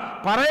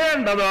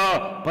 പറയേണ്ടത്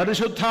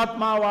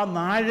പരിശുദ്ധാത്മാവ് ആ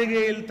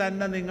നാഴികയിൽ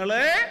തന്നെ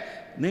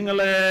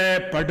നിങ്ങളെ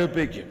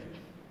പഠിപ്പിക്കും.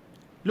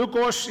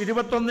 ലൂക്കോസ്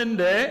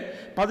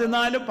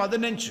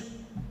 21:14-15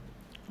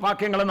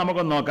 വാക്യങ്ങൾ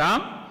നമുക്ക് നോക്കാം.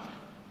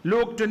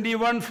 ലൂക്ക്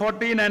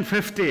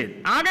 21:14-15.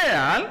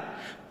 ആകയാൽ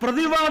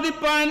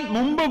പ്രതിപാദിപ്പാൻ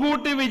മുമ്പ്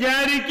കൂട്ടി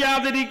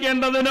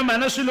വിചാരിക്കാതിരിക്കേണ്ടതിന്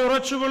മനസ്സിൽ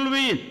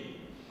ഉറച്ചുകൊള്ളുവീൻ.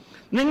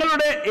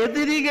 നിങ്ങളുടെ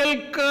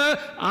എതിരികൾക്ക്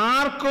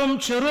ആർക്കും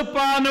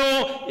ചെറുപ്പാനോ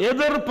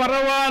എതിർ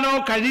പറവാനോ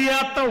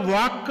കഴിയാത്ത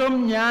വാക്കും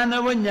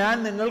ജ്ഞാനവും ഞാൻ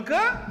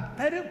നിങ്ങൾക്ക്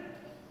തരും.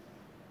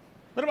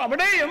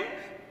 അവിടെയും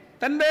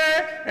തൻ്റെ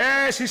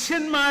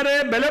ശിഷ്യന്മാരെ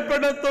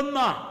ബലപ്പെടുത്തുന്ന,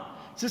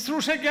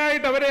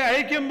 ശുശ്രൂഷയ്ക്കായിട്ട് അവരെ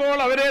അയക്കുമ്പോൾ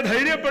അവരെ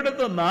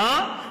ധൈര്യപ്പെടുത്തുന്ന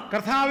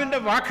കർത്താവിൻ്റെ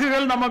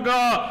വാക്കുകൾ നമുക്ക്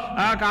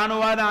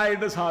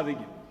കാണുവാനായിട്ട്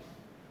സാധിക്കും.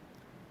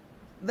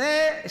 ഇതേ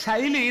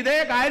ശൈലി, ഇതേ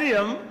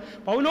കാര്യം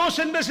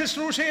പൗലോസിൻ്റെ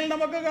ശുശ്രൂഷയിൽ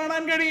നമുക്ക്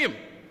കാണാൻ കഴിയും.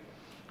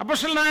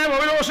 അപ്പോസ്തലനായ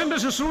പൗലോസിന്റെ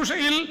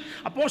ശുശ്രൂഷയിൽ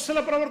അപ്പോസ്തല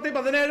പ്രവൃത്തി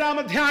 17-ാം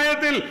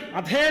അധ്യായത്തിൽ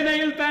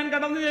അഥേനയിൽ താൻ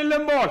കടന്നു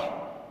ചെല്ലുമ്പോൾ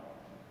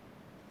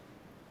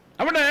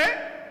അവിടെ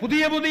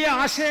പുതിയ പുതിയ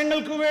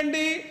ആശയങ്ങൾക്ക്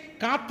വേണ്ടി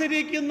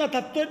കാത്തിരിക്കുന്ന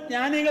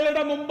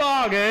തത്വജ്ഞാനികളുടെ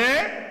മുമ്പാകെ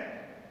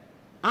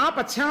ആ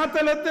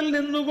പശ്ചാത്തലത്തിൽ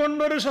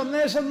നിന്നുകൊണ്ടൊരു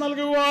സന്ദേശം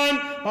നൽകുവാൻ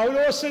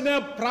പൗലോസിന്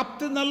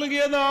പ്രാപ്തി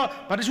നൽകിയത്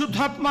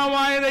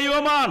പരിശുദ്ധാത്മാവായ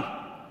ദൈവമാണ്.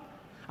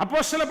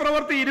 അപ്പോസ്തല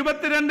പ്രവൃത്തി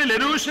 22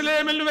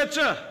 യെരൂശലേമിൽ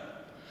വെച്ച്,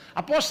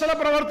 അപ്പോസ്തല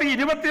പ്രവൃത്തി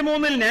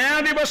 23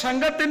 ന്യായാധിപ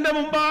സംഘത്തിന്റെ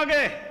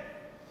മുമ്പാകെ,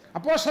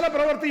 അപ്പോസ്തല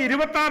പ്രവൃത്തി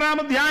 26-ാം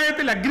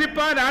അധ്യായത്തിൽ അഗ്രിപ്പ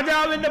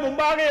രാജാവിന്റെ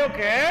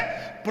മുമ്പാകെയൊക്കെ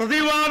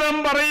പ്രതിവാദം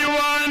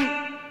പറയുവാൻ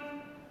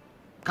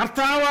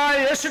കർത്താവായ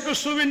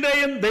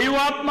യേശുക്രിസ്തുവിന്റെയും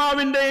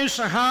ദൈവാത്മാവിന്റെയും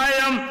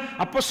സഹായം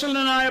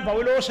അപ്പോസ്തലനായ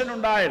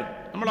പൗലോസിനുണ്ടായിരുന്നു.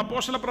 നമ്മൾ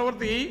അപ്പോസ്തല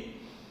പ്രവൃത്തി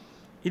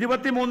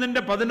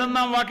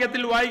 23-11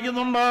 വാക്യത്തിൽ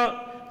വായിക്കുന്നുണ്ട്,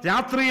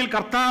 രാത്രിയിൽ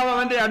കർത്താവ്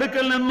അവന്റെ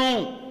അടുക്കൽ നിന്നു,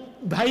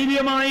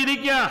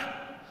 ധൈര്യമായിരിക്കുക,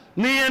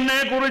 നീ എന്നെ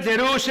കുറിച്ച്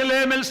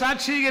യെരൂശലേമിൽ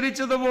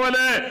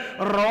സാക്ഷീകരിച്ചതുപോലെ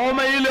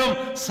റോമയിലും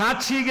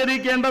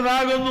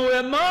സാക്ഷീകരിക്കേണ്ടതാകുന്നു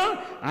എന്ന്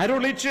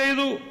അരുളി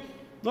ചെയ്തു.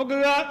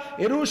 നോക്കുക,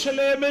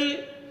 യെരൂശലേമിൽ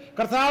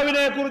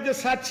കർത്താവിനെ കുറിച്ച്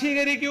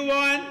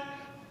സാക്ഷീകരിക്കുവാൻ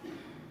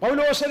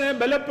പൗലോസിനെ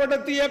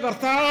ബലപ്പെടുത്തിയ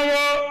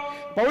കർത്താവ്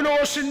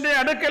പൗലോസിന്റെ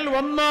അടുക്കൽ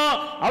വന്ന്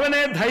അവനെ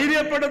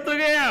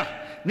ധൈര്യപ്പെടുത്തുകയാണ്.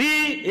 നീ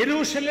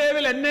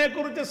യെരൂശലേമിൽ എന്നെ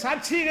കുറിച്ച്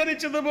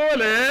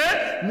സാക്ഷീകരിച്ചതുപോലെ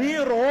നീ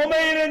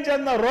റോമയിലും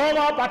ചെന്ന്, റോമ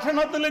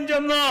പട്ടണത്തിലും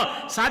ചെന്ന്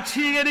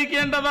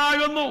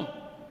സാക്ഷീകരിക്കേണ്ടതാകുന്നു.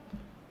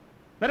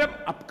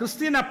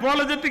 ക്രിസ്ത്യൻ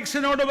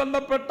അപ്പോളജറ്റിക്സിനോട്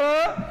ബന്ധപ്പെട്ട്,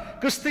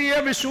 ക്രിസ്തീയ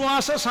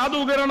വിശ്വാസ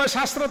സാധൂകരണ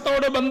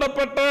ശാസ്ത്രത്തോട്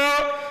ബന്ധപ്പെട്ട്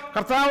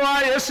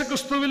കർത്താവായ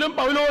യേശുക്രിസ്തുവിലും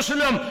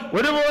പൗലോസിലും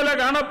ഒരുപോലെ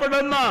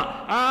കാണപ്പെടുന്ന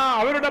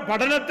അവരുടെ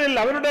പഠനത്തിൽ,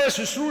 അവരുടെ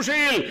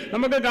ശുശ്രൂഷയിൽ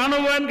നമുക്ക്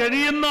കാണുവാൻ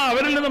കഴിയുന്ന,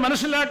 അവരിൽ നിന്ന്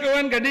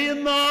മനസ്സിലാക്കുവാൻ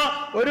കഴിയുന്ന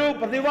ഒരു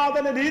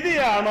പ്രതിവാദന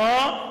രീതിയാണ്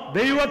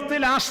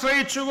ദൈവത്തിൽ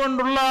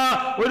ആശ്രയിച്ചുകൊണ്ടുള്ള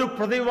ഒരു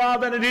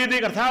പ്രതിവാദന രീതി.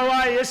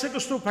 കർത്താവായ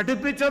യേശുക്രിസ്തു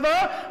പഠിപ്പിച്ചത്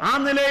ആ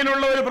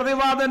നിലയിലുള്ള ഒരു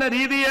പ്രതിവാദന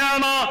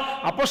രീതിയാണ്.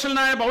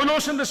 അപ്പോസ്തലനായ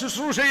പൗലോസിന്റെ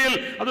ശുശ്രൂഷയിൽ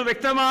അത്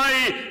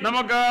വ്യക്തമായി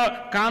നമുക്ക്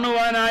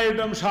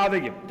കാണുവാനായിട്ടും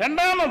സാധിക്കും.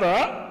 രണ്ടാമത്,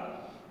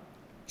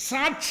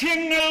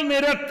 സാക്ഷ്യങ്ങൾ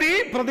നിരത്തി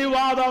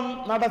പ്രതിവാദം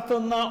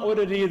നടത്തുന്ന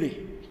ഒരു രീതി.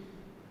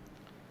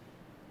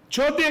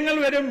 ചോദ്യങ്ങൾ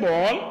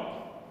വരുമ്പോൾ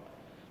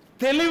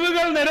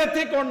തെളിവുകൾ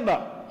നിരത്തിക്കൊണ്ട്,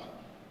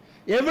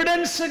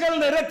 എവിഡൻസുകൾ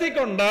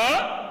നിരത്തിക്കൊണ്ട്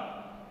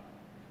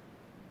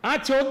ആ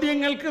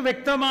ചോദ്യങ്ങൾക്ക്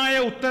വ്യക്തമായ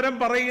ഉത്തരം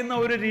പറയുന്ന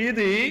ഒരു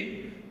രീതി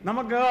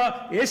നമുക്ക്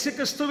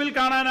യേശുക്രിസ്തുവിൽ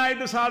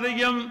കാണാനായിട്ട്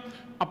സാധിക്കും.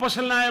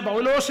 അപ്പോസ്തലനായ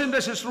പൗലോസിന്റെ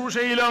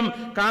ശുശ്രൂഷയിലും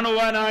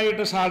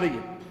കാണുവാനായിട്ട്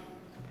സാധിക്കും.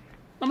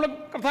 നമ്മൾ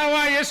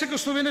കർത്താവായ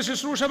യേശുക്രിസ്തുവിന്റെ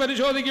ശുശ്രൂഷ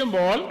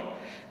പരിശോധിക്കുമ്പോൾ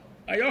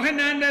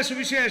യോഹന്നാന്റെ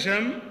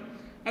സുവിശേഷം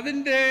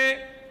അതിൻ്റെ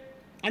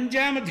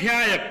 5-ാം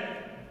അധ്യായം,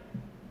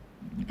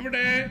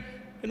 അവിടെ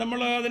നമ്മൾ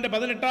അതിൻ്റെ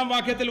 18-ാം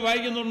വാക്യത്തിൽ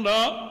വായിക്കുന്നുണ്ട്,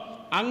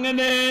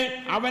 അങ്ങനെ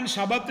അവൻ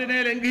ശബത്തിനെ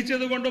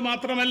ലംഘിച്ചത് കൊണ്ട്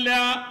മാത്രമല്ല,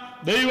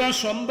 ദൈവം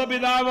സ്വന്തം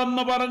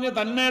പിതാവെന്ന് പറഞ്ഞ്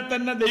തന്നെ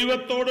തന്നെ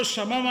ദൈവത്തോട്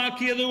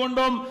സമമാക്കിയത്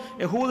കൊണ്ടും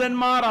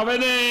യഹൂദന്മാർ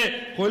അവനെ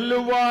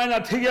കൊല്ലുവാൻ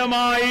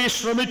അധികമായി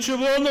ശ്രമിച്ചു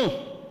പോന്നു.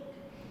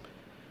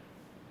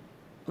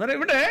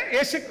 ഇവിടെ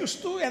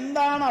യേശുക്രിസ്തു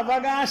എന്താണ്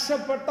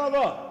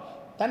അവകാശപ്പെട്ടത്,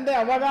 തൻ്റെ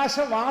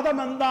അവകാശവാദം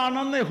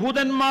എന്താണെന്ന്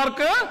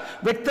യഹൂദന്മാർക്ക്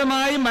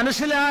വ്യക്തമായി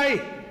മനസ്സിലായി.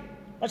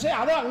 പക്ഷെ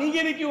അത്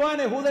അംഗീകരിക്കുവാൻ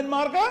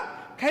യഹൂദന്മാർക്ക്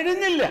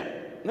കഴിഞ്ഞില്ല.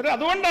 എന്നിട്ട്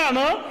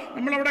അതുകൊണ്ടാണ്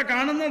നമ്മളവിടെ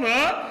കാണുന്നത്,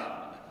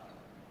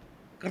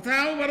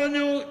 കർത്താവ്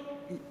പറഞ്ഞു,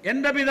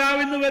 എൻ്റെ പിതാവ്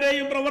ഇന്ന്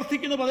വരെയും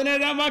പ്രവർത്തിക്കുന്നു.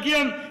 17-ാം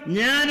വാക്യം,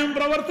 ഞാനും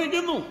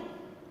പ്രവർത്തിക്കുന്നു.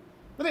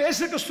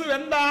 യേശുക്രിസ്തു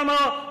എന്താണ്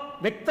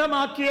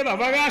വ്യക്തമാക്കിയത്,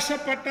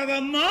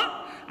 അവകാശപ്പെട്ടതെന്ന്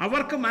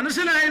അവർക്ക്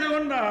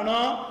മനസ്സിലായതുകൊണ്ടാണ്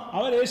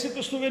അവർ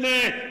യേശുക്രിസ്തുവിനെ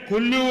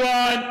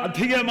കൊല്ലുവാൻ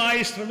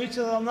അധികമായി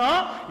ശ്രമിച്ചതെന്ന്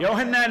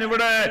യോഹന്നാൻ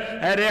ഇവിടെ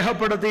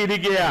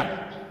രേഖപ്പെടുത്തിയിരിക്കുകയാണ്.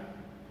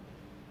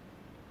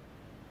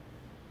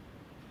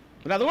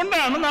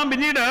 അതുകൊണ്ടാണ് നാം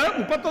പിന്നീട്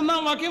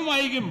 31-ാം വാക്യം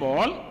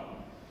വായിക്കുമ്പോൾ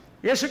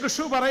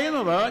യേശുക്രിസ്തു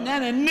പറയുന്നത്, ഞാൻ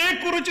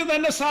എന്നെക്കുറിച്ച്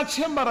തന്നെ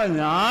സാക്ഷ്യം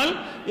പറഞ്ഞാൽ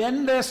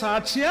എൻ്റെ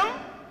സാക്ഷ്യം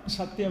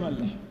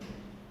സത്യമല്ല.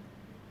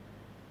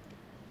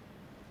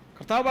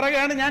 കർത്താവ്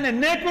പറയുകയാണ്, ഞാൻ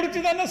എന്നെക്കുറിച്ച്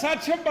തന്നെ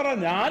സാക്ഷ്യം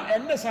പറഞ്ഞാൽ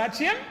എൻ്റെ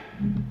സാക്ഷ്യം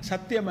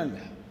സത്യമല്ല.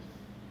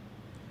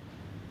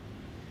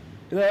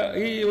 ഇത്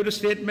ഈ ഒരു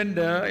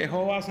സ്റ്റേറ്റ്മെന്റ്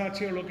യഹോവ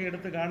സാക്ഷികളൊക്കെ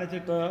എടുത്ത്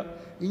കാണിച്ചിട്ട്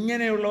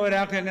ഇങ്ങനെയുള്ള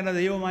ഒരാൾക്ക് എങ്ങനെ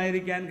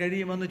ദൈവമായിരിക്കാൻ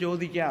കഴിയുമെന്ന്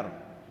ചോദിക്കാറ്.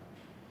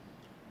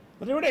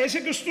 അതിവിടെ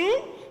യേശുക്രിസ്തു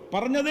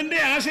പറഞ്ഞതിൻ്റെ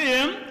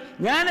ആശയം,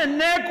 ഞാൻ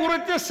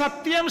എന്നെക്കുറിച്ച്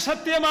സത്യം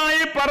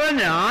സത്യമായി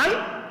പറഞ്ഞാൽ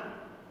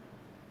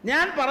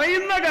ഞാൻ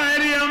പറയുന്ന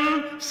കാര്യം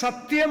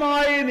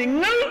സത്യമായി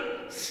നിങ്ങൾ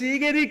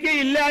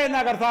സ്വീകരിക്കയില്ല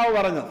എന്നാണ് കർത്താവ്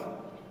പറഞ്ഞത്.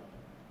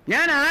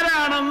 ഞാൻ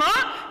ആരാണെന്ന്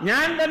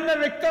ഞാൻ തന്നെ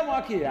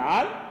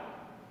വ്യക്തമാക്കിയാൽ,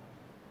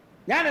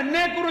 ഞാൻ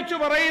എന്നെക്കുറിച്ച്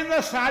പറയുന്ന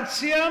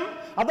സാക്ഷ്യം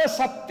അത്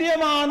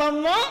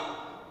സത്യമാണെന്ന്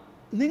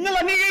നിങ്ങൾ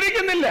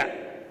അംഗീകരിക്കുന്നില്ല.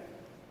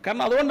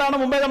 കാരണം അതുകൊണ്ടാണ്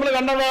മുമ്പേ നമ്മൾ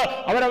കണ്ടത്,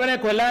 അവരവനെ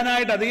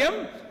കൊല്ലാനായിട്ട് അധികം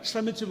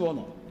ശ്രമിച്ചു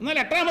പോന്നു. എന്നാൽ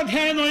 8-ാം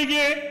അധ്യായം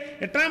നോക്കിയേ,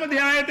 8-ാം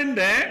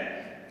അധ്യായത്തിന്റെ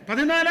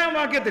 14-ാം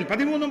വാക്യത്തിൽ,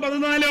 13-ഉം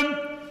 14-ഉം,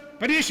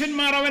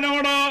 പരീശന്മാർ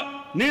അവനോട്,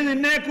 നീ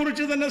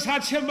നിന്നെക്കുറിച്ച് തന്നെ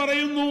സാക്ഷ്യം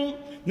പറയുന്നു,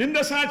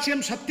 നിന്റെ സാക്ഷ്യം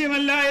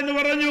സത്യമല്ല എന്ന്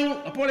പറഞ്ഞു.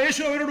 അപ്പോൾ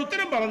യേശു അവരോട്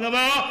ഉത്തരം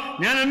പറഞ്ഞത്,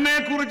 ഞാൻ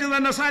എന്നെക്കുറിച്ച്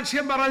തന്നെ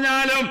സാക്ഷ്യം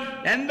പറഞ്ഞാലും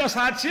എൻ്റെ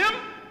സാക്ഷ്യം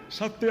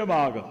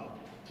സത്യമാകും.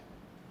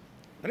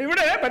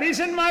 ഇവിടെ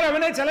പരീശന്മാർ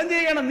അവനെ ചലഞ്ച്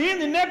ചെയ്യണം, നീ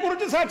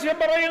നിന്നെക്കുറിച്ച് സാക്ഷ്യം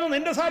പറയുന്നു,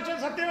 നിന്റെ സാക്ഷ്യം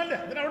സത്യമല്ല.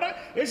 അതിനവിടെ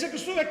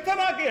യേശുക്രിസ്തു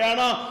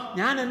വ്യക്തമാക്കുകയാണ്,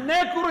 ഞാൻ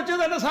എന്നെക്കുറിച്ച്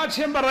തന്നെ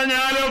സാക്ഷ്യം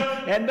പറഞ്ഞാലും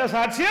എൻ്റെ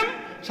സാക്ഷ്യം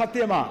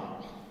സത്യമാണ്.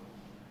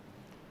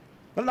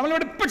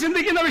 നമ്മളിവിടെ ഇപ്പൊ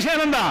ചിന്തിക്കുന്ന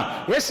വിഷയം എന്താ?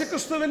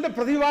 യേശുക്രിസ്തുവിന്റെ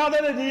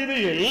പ്രതിവാദന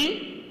രീതിയിൽ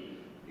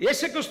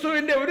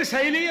യേശുക്രിസ്തുവിന്റെ ഒരു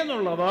ശൈലി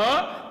എന്നുള്ളത്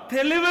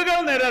തെളിവുകൾ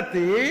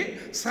നിരത്തി,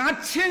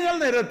 സാക്ഷ്യങ്ങൾ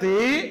നിരത്തി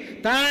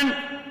താൻ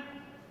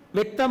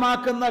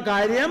വ്യക്തമാക്കുന്ന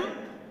കാര്യം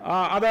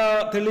അത്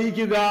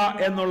തെളിയിക്കുക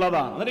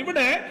എന്നുള്ളതാണ്. അന്നേരം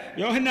ഇവിടെ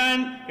യോഹന്നാൻ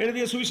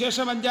എഴുതിയ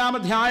സുവിശേഷം 5-ാം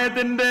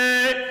അധ്യായത്തിന്റെ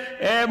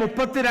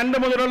 32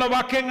 മുതലുള്ള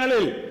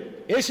വാക്യങ്ങളിൽ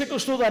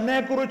യേശുക്രിസ്തു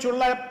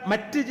തന്നെക്കുറിച്ചുള്ള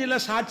മറ്റ് ചില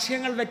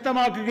സാക്ഷ്യങ്ങൾ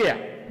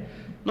വ്യക്തമാക്കുകയാണ്.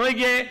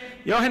 നോക്കിയേ,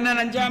 യോഹന്നാൻ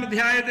 5-ാം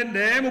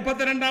അധ്യായത്തിന്റെ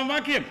 32-ാം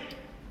വാക്യം,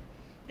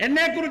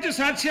 എന്നെക്കുറിച്ച്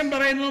സാക്ഷ്യം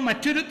പറയുന്നത്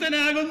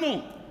മറ്റൊരുത്തനാകുന്നു,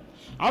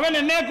 അവൻ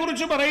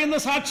എന്നെക്കുറിച്ച് പറയുന്ന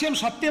സാക്ഷ്യം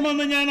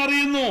സത്യമെന്ന് ഞാൻ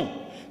അറിയുന്നു.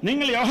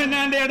 നിങ്ങൾ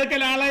യോഹന്നാന്റെ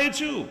അടുക്കൽ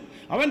ആളയച്ചു,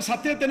 അവൻ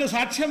സത്യത്തിന്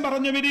സാക്ഷ്യം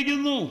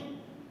പറഞ്ഞുമിരിക്കുന്നു.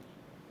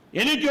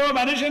 എനിക്കോ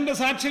മനുഷ്യന്റെ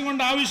സാക്ഷ്യം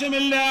കൊണ്ട്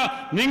ആവശ്യമില്ല,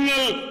 നിങ്ങൾ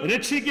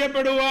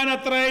രക്ഷിക്കപ്പെടുവാൻ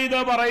അത്ര ഇത്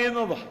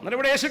പറയുന്നത്. എന്നാൽ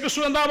ഇവിടെ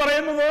യേശുക്രിസ്തു എന്താ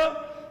പറയുന്നത്?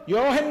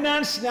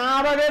 യോഹന്നാൻ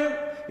സ്നാപകൻ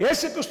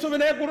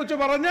യേശുക്രിസ്തുവിനെ കുറിച്ച്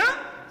പറഞ്ഞ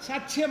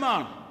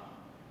സാക്ഷ്യമാണ്.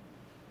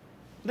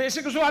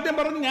 യേശുക്രിസ്തു ആദ്യം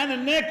പറഞ്ഞു, ഞാൻ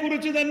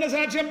എന്നെക്കുറിച്ച് തന്നെ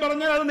സാക്ഷ്യം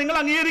പറഞ്ഞാൽ അത് നിങ്ങൾ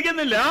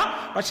അംഗീകരിക്കുന്നില്ല,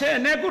 പക്ഷെ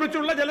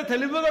എന്നെക്കുറിച്ചുള്ള ചില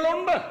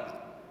തെളിവുകളുണ്ട്,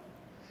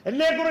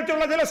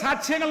 എന്നെക്കുറിച്ചുള്ള ചില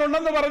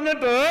സാക്ഷ്യങ്ങളുണ്ടെന്ന്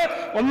പറഞ്ഞിട്ട്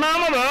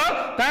ഒന്നാമത്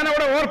താൻ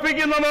അവിടെ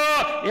ഓർപ്പിക്കുന്നത്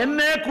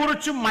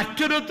എന്നെക്കുറിച്ച്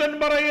മറ്റൊരുത്തൻ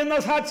പറയുന്ന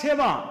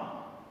സാക്ഷ്യമാണ്.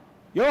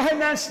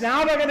 യോഹന്നാൻ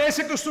സ്നാപകൻ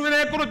യേശുക്രിസ്തുവിനെ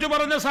കുറിച്ച്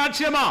പറഞ്ഞ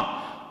സാക്ഷ്യമാ.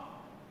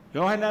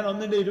 യോഹന്നാൻ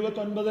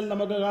 1:29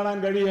 നമുക്ക് കാണാൻ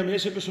കഴിയും.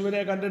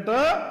 യേശുക്രിസ്തുവിനെ കണ്ടിട്ട്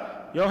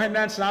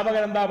യോഹന്നാൻ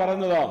സ്നാപകൻ എന്താ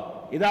പറഞ്ഞത്?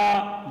 ഇതാ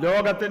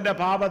ലോകത്തിന്റെ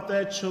പാപത്തെ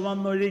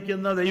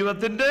ചുമന്നൊഴിക്കുന്ന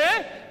ദൈവത്തിന്റെ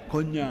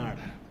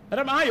കുഞ്ഞാട്.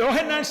 ആ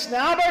യോഹന്നാൻ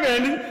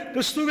സ്നാപകൻ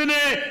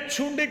ക്രിസ്തുവിനെ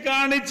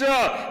ചൂണ്ടിക്കാണിച്ച്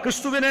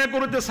ക്രിസ്തുവിനെ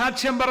കുറിച്ച്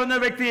സാക്ഷ്യം പറഞ്ഞ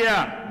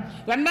വ്യക്തിയാണ്.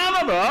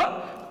 രണ്ടാമത്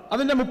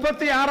അതിന്റെ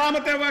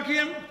 36-ാമത്തെ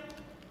വാക്യം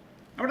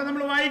അവിടെ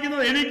നമ്മൾ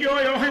വായിക്കുന്നത്, എനിക്കോ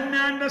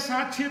യോഹന്നാന്റെ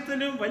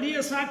സാക്ഷ്യത്തിലും വലിയ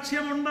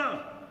സാക്ഷ്യമുണ്ട്.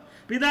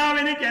 പിതാവ്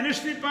എനിക്ക്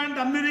അനുഷ്ഠിപ്പാൻ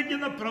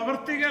തന്നിരിക്കുന്ന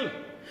പ്രവൃത്തികൾ,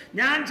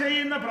 ഞാൻ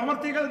ചെയ്യുന്ന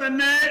പ്രവൃത്തികൾ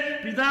തന്നെ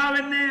പിതാവ്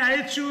എന്നെ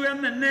അയച്ചു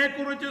എന്ന് എന്നെ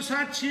കുറിച്ച്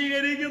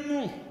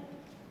സാക്ഷീകരിക്കുന്നു.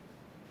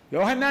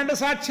 യോഹന്നാന്റെ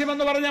സാക്ഷ്യം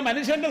എന്ന് പറഞ്ഞ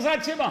മനുഷ്യന്റെ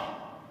സാക്ഷ്യമാ.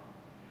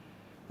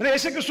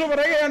 യേശുക്രിസ്തു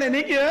പറയുകയാണ്,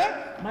 എനിക്ക്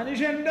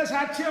മനുഷ്യന്റെ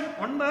സാക്ഷ്യം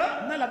ഉണ്ട്,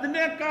 എന്നാൽ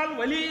അതിനേക്കാൾ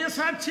വലിയ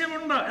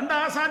സാക്ഷ്യമുണ്ട്. എന്താ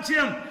ആ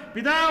സാക്ഷ്യം?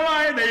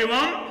 പിതാവായ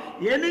ദൈവം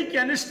എനിക്ക്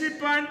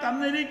അനുഷ്ഠിപ്പാൻ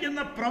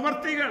തന്നിരിക്കുന്ന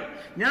പ്രവർത്തികൾ,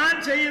 ഞാൻ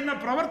ചെയ്യുന്ന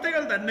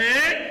പ്രവർത്തികൾ തന്നെ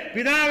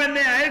പിതാവ്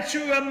എന്നെ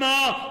അയച്ചു എന്ന്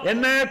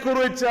എന്നെ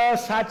കുറിച്ച്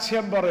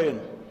സാക്ഷ്യം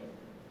പറയുന്നു.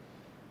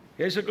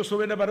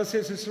 യേശുക്രിസ്തുവിന്റെ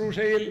പരസ്യ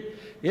ശുശ്രൂഷയിൽ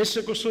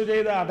യേശുക്രിസ്തു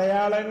ചെയ്ത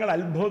അടയാളങ്ങൾ,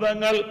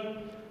 അത്ഭുതങ്ങൾ,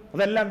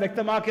 അതെല്ലാം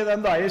വ്യക്തമാക്കിയത്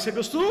എന്താ?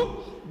 യേശുക്രിസ്തു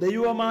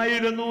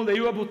ദൈവമായിരുന്നു,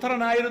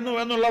 ദൈവപുത്രനായിരുന്നു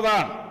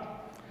എന്നുള്ളതാണ്.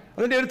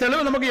 അതിന്റെ ഒരു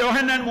തെളിവ് നമുക്ക്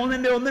യോഹന്നാൻ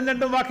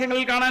 3:1-2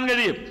 വാക്യങ്ങളിൽ കാണാൻ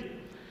കഴിയും.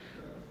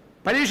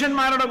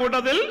 പരീശന്മാരുടെ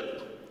കൂട്ടത്തിൽ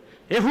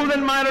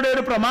യഹൂദന്മാരുടെ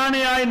ഒരു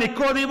പ്രമാണിയായ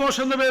നിക്കോദീമോസ്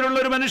എന്നു പേരുള്ള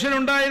ഒരു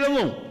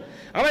മനുഷ്യനുണ്ടായിരുന്നു.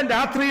 അവൻ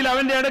രാത്രിയിൽ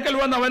അവന്റെ അടുക്കൽ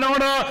വന്ന്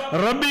അവനോട്,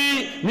 റബ്ബി,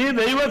 നീ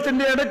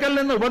ദൈവത്തിന്റെ അടുക്കൽ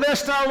നിന്ന്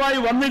ഉപദേഷ്ടാവായി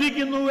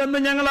വന്നിരിക്കുന്നു എന്ന്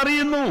ഞങ്ങൾ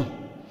അറിയുന്നു.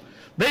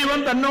 ദൈവം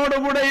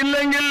തന്നോടുകൂടെ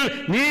ഇല്ലെങ്കിൽ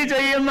നീ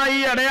ചെയ്യുന്ന ഈ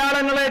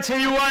അടയാളങ്ങളെ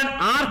ചെയ്യുവാൻ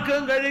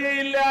ആർക്കും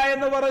കഴിയുകയില്ല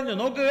എന്ന് പറഞ്ഞു.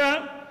 നോക്കുക,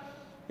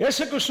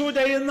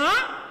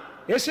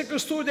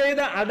 യേശുക്രിസ്തു ചെയ്ത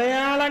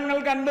അടയാളങ്ങൾ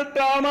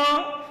കണ്ടിട്ടാണ്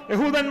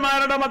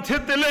യഹൂദന്മാരുടെ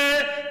മധ്യത്തിലെ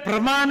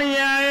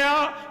പ്രമാണിയായ,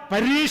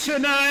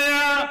 പരീശനായ,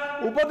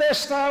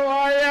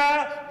 ഉപദേഷ്ടാവായ,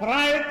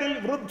 പ്രായത്തിൽ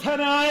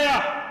വൃദ്ധനായ,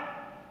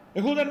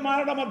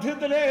 യഹൂദന്മാരുടെ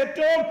മധ്യത്തിലെ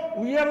ഏറ്റവും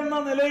ഉയർന്ന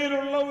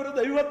നിലയിലുള്ള ഒരു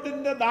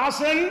ദൈവത്തിന്റെ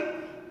ദാസൻ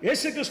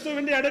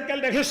യേശുക്രിസ്തുവിന്റെ അടുക്കൽ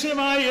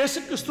രഹസ്യമായി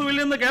യേശുക്രിസ്തുവിൽ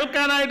നിന്ന്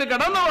കേൾക്കാനായിട്ട്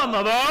കടന്നു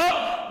വന്നത്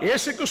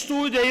യേശുക്രിസ്തു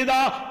ചെയ്ത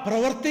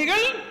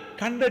പ്രവൃത്തികൾ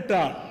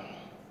കണ്ടിട്ടാണ്.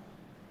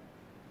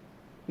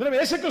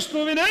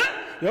 യേശുക്രിസ്തുവിന്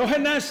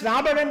യോഹന്നാൻ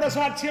സ്നാപകന്റെ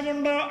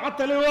സാക്ഷ്യമുണ്ട്. ആ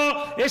തെളിവ്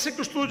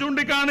യേശുക്രിസ്തു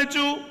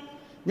ചൂണ്ടിക്കാണിച്ചു.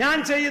 ഞാൻ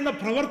ചെയ്യുന്ന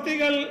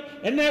പ്രവൃത്തികൾ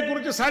എന്നെ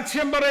കുറിച്ച്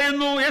സാക്ഷ്യം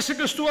പറയുന്നു.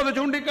 യേശുക്രിസ്തു അത്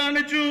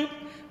ചൂണ്ടിക്കാണിച്ചു.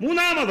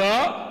 മൂന്നാമത്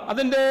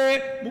അതിന്റെ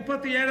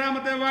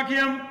 37-ാമത്തെ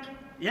വാക്യം,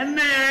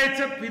 എന്നെ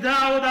അയച്ച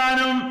പിതാവ്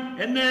താനും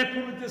എന്നെ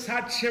കുറിച്ച്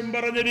സാക്ഷ്യം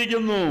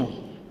പറഞ്ഞിരിക്കുന്നു.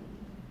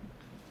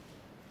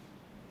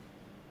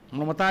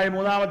 മത്തായി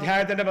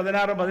 3-ാം-അധ്യായത്തിന്റെ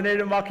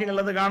 16-17 വാക്യങ്ങൾ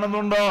അത്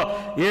കാണുന്നുണ്ട്.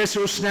 യേശു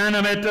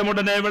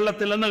സ്നാനമേറ്റമുടനെ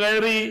വെള്ളത്തിൽ നിന്ന്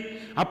കയറി.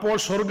 അപ്പോൾ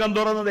സ്വർഗം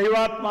തുറന്ന്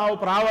ദൈവാത്മാവ്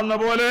പ്രാവെന്ന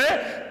പോലെ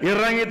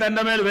ഇറങ്ങി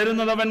തന്റെ മേൽ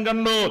വരുന്നത് അവൻ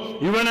കണ്ടു.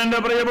 ഇവൻ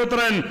എന്റെ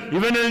പ്രിയപുത്രൻ,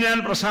 ഇവനിൽ ഞാൻ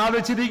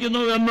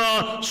പ്രസാദിച്ചിരിക്കുന്നു എന്ന്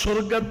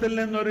സ്വർഗത്തിൽ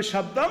നിന്നൊരു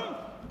ശബ്ദം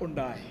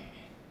ഉണ്ടായി.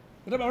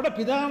 അവിടെ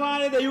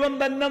പിതാവായ ദൈവം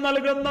തന്നെ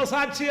നൽകുന്ന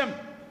സാക്ഷ്യം.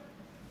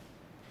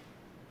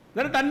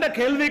 തന്റെ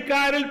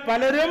കേൾവിക്കാരിൽ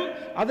പലരും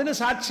അതിന്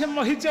സാക്ഷ്യം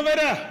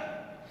വഹിച്ചവര്.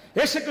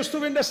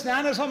 യേശുക്രിസ്തുവിന്റെ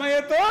സ്നാന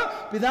സമയത്ത്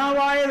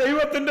പിതാവായ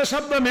ദൈവത്തിന്റെ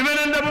ശബ്ദം, ഇവൻ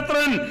എന്റെ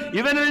പുത്രൻ,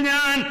 ഇവനിൽ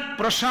ഞാൻ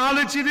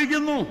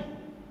പ്രസാദിച്ചിരിക്കുന്നു.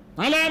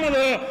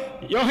 നാലാമത്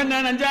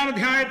യോഹന്നാൻ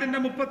 5-ാം-അധ്യായത്തിന്റെ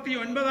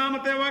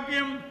 39-ാമത്തെ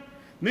വാക്യം,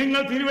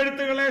 നിങ്ങൾ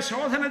തിരുവെഴുത്തുകളെ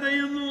ശോധന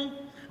ചെയ്യുന്നു,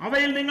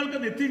 അവയിൽ നിങ്ങൾക്ക്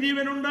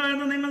നിത്യജീവനുണ്ട്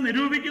എന്ന് നിങ്ങൾ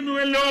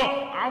നിരൂപിക്കുന്നുവല്ലോ,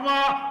 അവ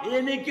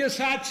എനിക്ക്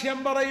സാക്ഷ്യം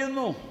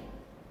പറയുന്നു.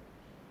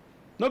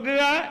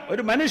 നോക്കുക,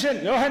 ഒരു മനുഷ്യൻ,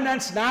 യോഹന്നാൻ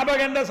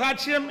സ്നാപകന്റെ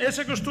സാക്ഷ്യം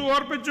യേശുക്രിസ്തു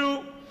ഓർപ്പിച്ചു.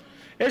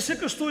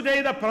 യേശുക്രിസ്തു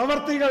ചെയ്ത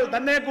പ്രവർത്തികൾ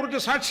തന്നെ കുറിച്ച്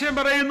സാക്ഷ്യം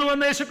പറയുന്നു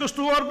എന്ന്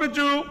യേശുക്രിസ്തു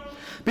ഓർപ്പിച്ചു.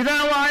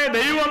 പിതാവായ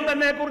ദൈവം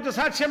തന്നെ കുറിച്ച്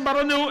സാക്ഷ്യം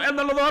പറഞ്ഞു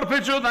എന്നുള്ളത്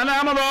ഓർപ്പിച്ചു.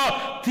 നാലാമത്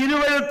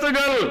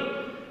തിരുവെഴുത്തുകൾ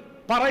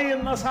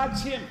പറയുന്ന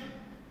സാക്ഷ്യം.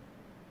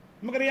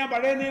 നമുക്കറിയാം,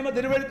 പഴയ നിയമ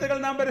തിരുവെഴുത്തുകൾ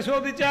നാം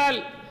പരിശോധിച്ചാൽ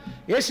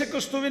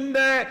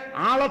യേശുക്രിസ്തുവിന്റെ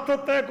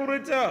ആളത്വത്തെ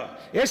കുറിച്ച്,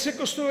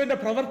 യേശുക്രിസ്തുവിന്റെ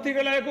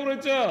പ്രവൃത്തികളെ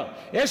കുറിച്ച്,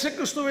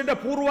 യേശുക്രിസ്തുവിന്റെ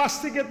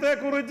പൂർവാസ്തികത്തെ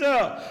കുറിച്ച്,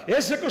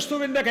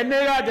 യേശുക്രിസ്തുവിന്റെ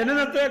കന്യകാ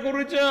ജനനത്തെ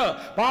കുറിച്ച്,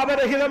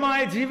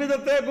 പാപരഹിതമായ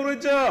ജീവിതത്തെ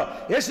കുറിച്ച്,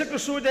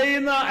 യേശുക്രിസ്തു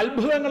ചെയ്യുന്ന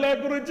അത്ഭുതങ്ങളെ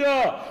കുറിച്ച്,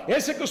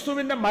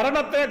 യേശുക്രിസ്തുവിന്റെ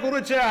മരണത്തെ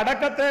കുറിച്ച്,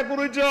 അടക്കത്തെ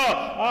കുറിച്ച്,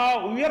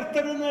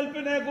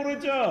 ഉയർത്തെഴുന്നേൽപ്പിനെ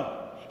കുറിച്ച്,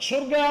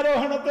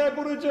 സ്വർഗാരോഹണത്തെ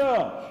കുറിച്ച്,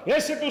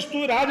 യേശുക്രിസ്തു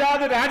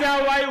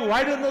രാജാവായി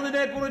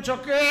വാഴുന്നതിനെ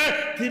കുറിച്ചൊക്കെ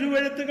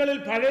തിരുവെഴുത്തുകളിൽ,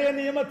 പഴയ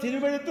നിയമ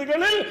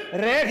തിരുവെഴുത്തുകളിൽ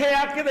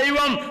രേഖയാക്കി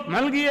ദൈവം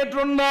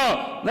നൽകിയിട്ടുണ്ട്.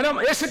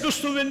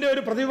 യേശുക്രിസ്തുവിന്റെ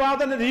ഒരു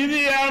പ്രതിപാദന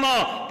രീതിയാണ്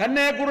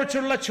തന്നെ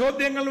കുറിച്ചുള്ള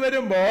ചോദ്യങ്ങൾ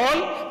വരുമ്പോൾ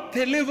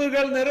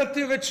തെളിവുകൾ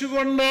നിരത്തി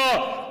വെച്ചുകൊണ്ട്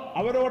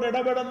അവരോട്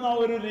ഇടപെടുന്ന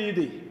ഒരു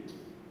രീതി.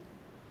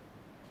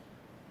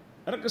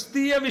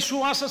 ക്രിസ്തീയ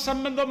വിശ്വാസ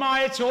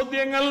സംബന്ധമായ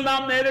ചോദ്യങ്ങൾ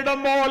നാം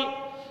നേരിടുമ്പോൾ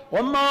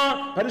ഒന്ന്,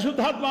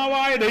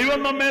 പരിശുദ്ധാത്മാവായ ദൈവം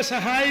നമ്മെ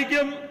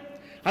സഹായിക്കും,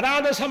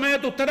 അതാത്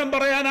സമയത്ത് ഉത്തരം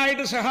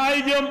പറയാനായിട്ട്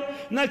സഹായിക്കും.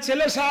 എന്നാൽ ചില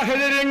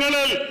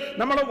സാഹചര്യങ്ങളിൽ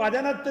നമ്മുടെ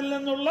വചനത്തിൽ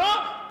നിന്നുള്ള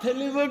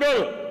തെളിവുകൾ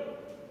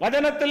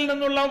വചനത്തിൽ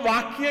നിന്നുള്ള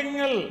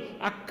വാക്യങ്ങൾ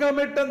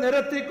അക്കമിട്ട്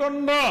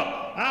നിരത്തിക്കൊണ്ട്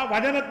ആ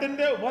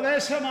വചനത്തിന്റെ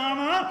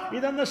ഉപദേശമാണ്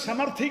ഇതെന്ന്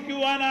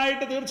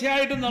സമർത്ഥിക്കുവാനായിട്ട്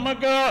തീർച്ചയായിട്ടും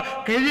നമുക്ക്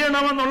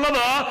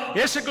കഴിയണമെന്നുള്ളത്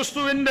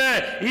യേശുക്രിസ്തുവിന്റെ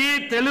ഈ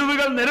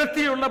തെളിവുകൾ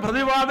നിരത്തിയുള്ള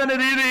പ്രതിപാദന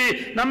രീതി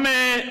നമ്മെ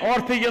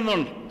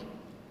ഓർപ്പിക്കുന്നുണ്ട്.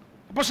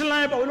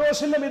 അപ്പോസ്തലനായ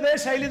പൗലോസിന്റെ ഇതേ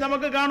ശൈലി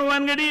നമുക്ക്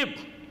കാണുവാൻ കഴിയും.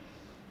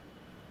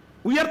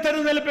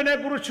 ഉയർത്തെഴുന്നേൽപ്പിനെ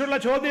കുറിച്ചുള്ള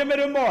ചോദ്യം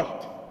വരുമ്പോൾ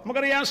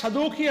നമുക്കറിയാം,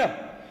 സദൂക്യർ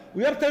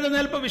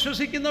ഉയർത്തെഴുന്നേൽപ്പ്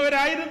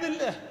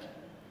വിശ്വസിക്കുന്നവരായിരുന്നില്ല.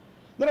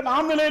 ആ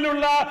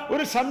നിലയിലുള്ള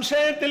ഒരു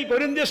സംശയത്തിൽ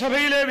കൊരിന്ത്യ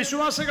സഭയിലെ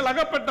വിശ്വാസികൾ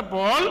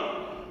അകപ്പെട്ടപ്പോൾ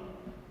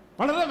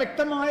വളരെ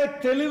വ്യക്തമായ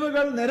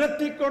തെളിവുകൾ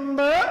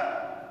നിരത്തിക്കൊണ്ട്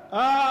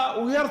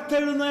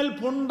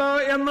ഉയർത്തെഴുന്നേൽപ്പുണ്ട്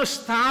എന്ന്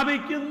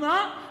സ്ഥാപിക്കുന്ന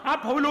ആ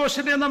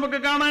പൗലോസിനെ നമുക്ക്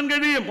കാണാൻ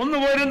കഴിയും.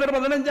 1 കൊരിന്ത്യർ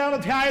 15-ാം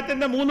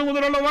അധ്യായത്തിന്റെ 3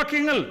 മുതലുള്ള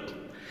വാക്യങ്ങൾ.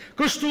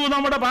 ക്രിസ്തു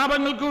നമ്മുടെ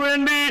പാപങ്ങൾക്ക്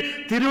വേണ്ടി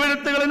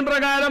തിരുവെഴുത്തുകളിൻ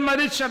പ്രകാരം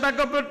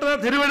മരിച്ചടക്കപ്പെട്ട്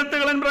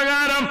തിരുവെഴുത്തുകളിൻ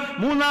പ്രകാരം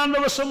 3-ാം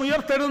ദിവസം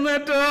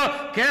ഉയർത്തെഴുന്നേറ്റ്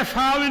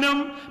കേഫാവിനും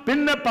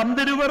പിന്നെ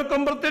 12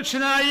 പേർക്കും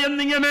പ്രത്യക്ഷനായി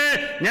എന്നിങ്ങനെ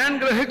ഞാൻ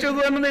ഗ്രഹിച്ചത്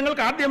തന്നെ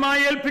നിങ്ങൾക്ക്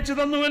ആദ്യമായി ഏൽപ്പിച്ചു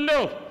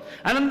തന്നുവല്ലോ.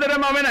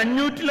 അനന്തരം അവൻ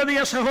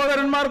 500-ലധികം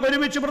സഹോദരന്മാർക്ക്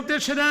ഒരുമിച്ച്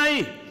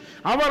പ്രത്യക്ഷനായി.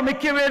 അവർ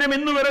മിക്കപേരും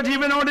ഇന്നുവരെ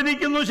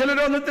ജീവനോടിരിക്കുന്നു,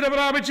 ചിലരോ നിദ്ര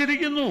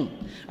പ്രാപിച്ചിരിക്കുന്നു.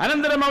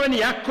 അനന്തരം അവൻ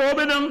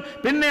യാക്കോബിനും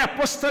പിന്നെ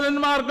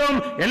അപ്പോസ്തലന്മാർക്കും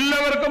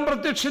എല്ലാവർക്കും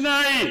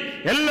പ്രത്യക്ഷനായി.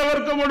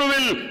 എല്ലാവർക്കും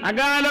ഒടുവിൽ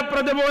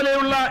അകാലപ്രജ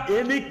പോലെയുള്ള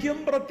എനിക്കും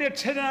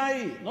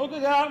പ്രത്യക്ഷനായി.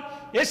 നോക്കുക,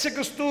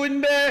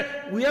 യേശുക്രിസ്തുവിന്റെ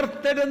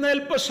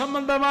ഉയർത്തെഴുന്നേൽപ്പ്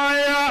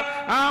സംബന്ധമായ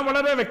ആ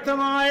വളരെ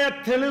വ്യക്തമായ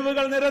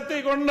തെളിവുകൾ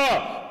നിരത്തിക്കൊണ്ട്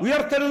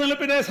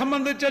ഉയർത്തെഴുന്നേൽപ്പിനെ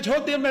സംബന്ധിച്ച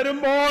ചോദ്യം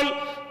വരുമ്പോൾ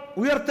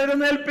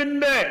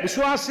ഉയർത്തെഴുന്നേൽപ്പിന്റെ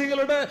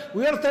വിശ്വാസികളുടെ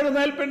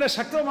ഉയർത്തെഴുന്നേൽപ്പിന്റെ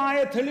ശക്തമായ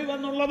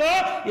തെളിവെന്നുള്ളത്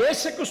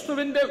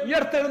യേശുക്രിസ്തുവിന്റെ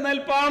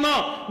ഉയർത്തെഴുന്നേൽപ്പാണ്.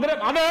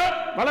 അത്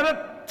വളരെ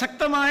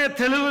ശക്തമായ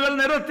തെളിവുകൾ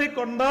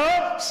നിരത്തിക്കൊണ്ട്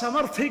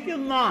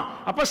സമർത്ഥിക്കുന്ന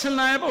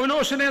അപ്പോസ്തലനായ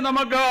പൗലോസിനെ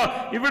നമുക്ക്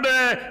ഇവിടെ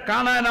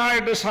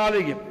കാണാനായിട്ട്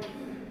സാധിക്കും.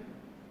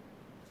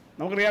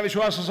 നമുക്കറിയാം,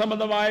 വിശ്വാസ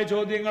സംബന്ധമായ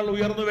ചോദ്യങ്ങൾ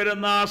ഉയർന്നു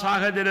വരുന്ന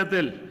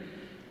സാഹചര്യത്തിൽ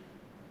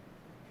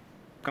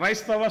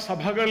ക്രൈസ്തവ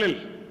സഭകളിൽ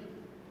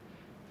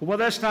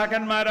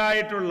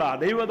ഉപദേഷ്ടാക്കന്മാരായിട്ടുള്ള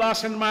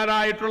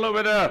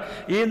ദൈവദാസന്മാരായിട്ടുള്ളവര്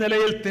ഈ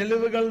നിലയിൽ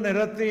തെളിവുകൾ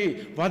നിരത്തി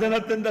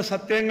വചനത്തിന്റെ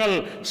സത്യങ്ങൾ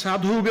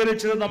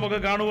സാധൂകരിച്ചത് നമുക്ക്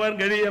കാണുവാൻ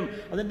കഴിയും.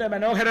 അതിന്റെ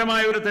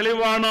മനോഹരമായ ഒരു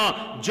തെളിവാണ്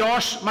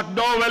ജോഷ്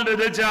മക്ഡോവൽ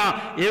രചിച്ച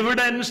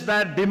evidence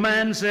that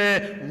demands A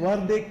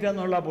verdict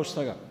എന്നുള്ള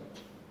പുസ്തകം.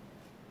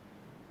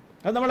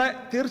 അത് നമ്മളെ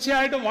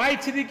തീർച്ചയായിട്ടും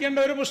വായിച്ചിരിക്കേണ്ട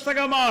ഒരു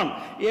പുസ്തകമാണ്.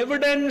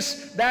 Evidence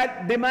that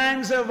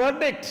demands A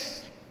verdict.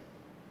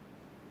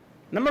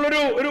 നമ്മളൊരു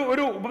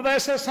ഒരു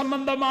ഉപദേശ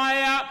സംബന്ധമായ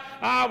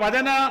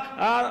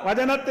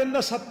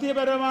വചനത്തിന്റെ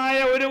സത്യപരമായ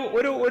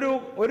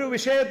ഒരു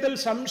വിഷയത്തിൽ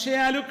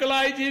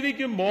സംശയാലുക്കളായി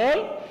ജീവിക്കുമ്പോൾ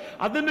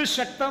അതിന്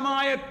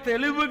ശക്തമായ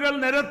തെളിവുകൾ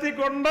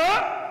നിരത്തിക്കൊണ്ട്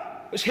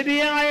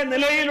ശരിയായ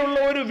നിലയിലുള്ള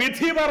ഒരു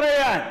വിധി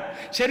പറയാൻ,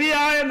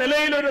 ശരിയായ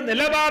നിലയിലൊരു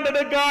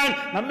നിലപാടെടുക്കാൻ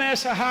നമ്മെ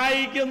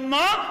സഹായിക്കുന്ന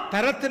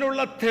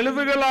തരത്തിലുള്ള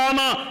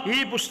തെളിവുകളാണ് ഈ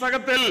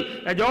പുസ്തകത്തിൽ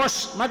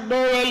ജോഷ്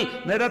മക്ഡോവൽ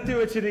നിരത്തി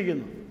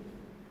വച്ചിരിക്കുന്നത്.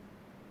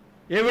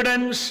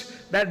 Evidence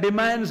that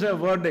demands A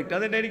verdict.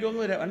 അതിൻ്റെ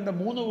എനിക്കൊന്ന്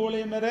 2-3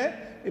 വോളിയം വരെ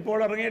ഇപ്പോൾ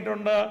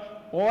ഇറങ്ങിയിട്ടുണ്ട്.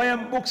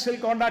 OM ബുക്സിൽ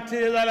കോണ്ടാക്ട്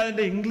ചെയ്താൽ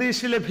അതിൻ്റെ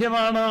ഇംഗ്ലീഷ്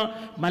ലഭ്യമാണ്,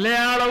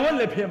 മലയാളവും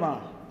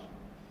ലഭ്യമാണ്.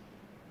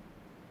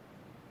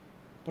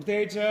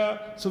 പ്രത്യേകിച്ച്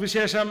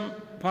സുവിശേഷം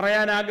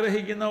പറയാൻ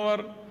ആഗ്രഹിക്കുന്നവർ,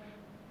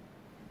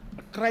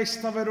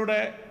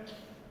 ക്രൈസ്തവരുടെ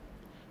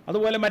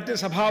അതുപോലെ മറ്റ്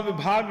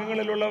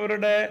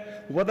സഭാവിഭാഗങ്ങളിലുള്ളവരുടെ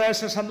ഉപദേശ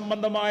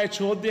സംബന്ധമായ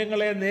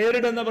ചോദ്യങ്ങളെ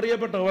നേരിടുന്ന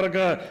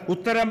പ്രിയപ്പെട്ടവർക്ക്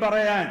ഉത്തരം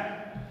പറയാൻ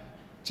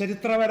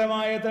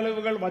ചരിത്രപരമായ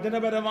തെളിവുകൾ,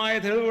 വചനപരമായ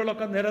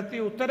തെളിവുകളൊക്കെ നിരത്തി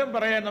ഉത്തരം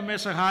പറയാൻ നമ്മെ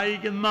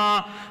സഹായിക്കുന്ന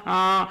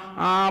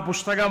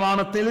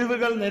പുസ്തകമാണ്.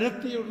 തെളിവുകൾ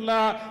നിരത്തിയുള്ള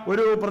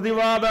ഒരു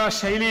പ്രതിവാദ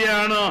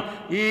ശൈലിയാണ്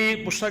ഈ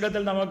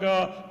പുസ്തകത്തിൽ നമുക്ക്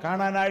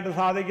കാണാനായിട്ട്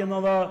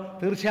സാധിക്കുന്നത്.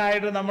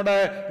 തീർച്ചയായിട്ടും നമ്മുടെ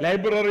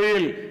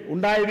ലൈബ്രറിയിൽ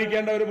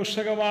ഉണ്ടായിരിക്കേണ്ട ഒരു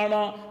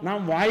പുസ്തകമാണ്, നാം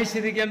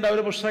വായിച്ചിരിക്കേണ്ട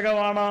ഒരു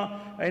പുസ്തകമാണ്.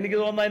 എനിക്ക്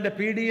തോന്നുന്നു അതിൻ്റെ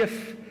PDF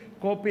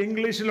കോപ്പി,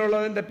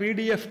 ഇംഗ്ലീഷിലുള്ളതിൻ്റെ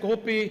PDF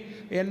കോപ്പി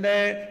എൻ്റെ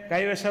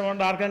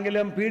കൈവശമുണ്ട്.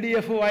 ആർക്കെങ്കിലും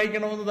PDF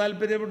വായിക്കണമെന്ന്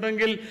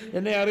താല്പര്യപ്പെട്ടെങ്കിൽ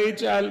എന്നെ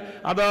അറിയിച്ചാൽ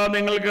അത്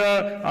നിങ്ങൾക്ക്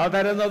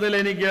തരുന്നതിൽ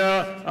എനിക്ക്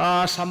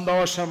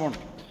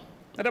സന്തോഷമുണ്ട്.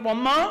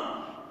 ഒന്ന്,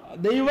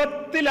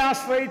 ദൈവത്തിൽ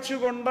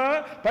ആശ്രയിച്ചുകൊണ്ട്,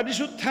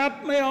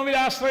 പരിശുദ്ധാത്മാവിൽ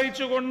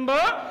ആശ്രയിച്ചുകൊണ്ട്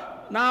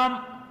നാം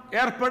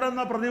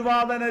ഏർപ്പെടുന്ന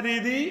പ്രതിവാദന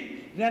രീതി.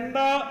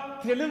 2,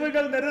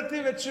 തെളിവുകൾ നിരത്തി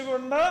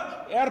വെച്ചുകൊണ്ട്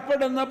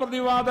ഏർപ്പെടുന്ന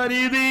പ്രതിവാദ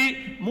രീതി.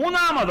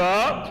 3,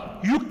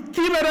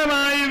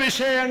 യുക്തിപരമായ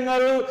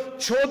വിഷയങ്ങൾ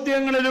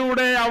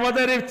ചോദ്യങ്ങളിലൂടെ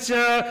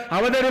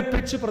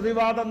അവതരിപ്പിച്ച്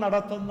പ്രതിവാദം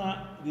നടത്തുന്ന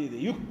രീതി.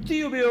 യുക്തി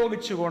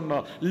ഉപയോഗിച്ചുകൊണ്ട്,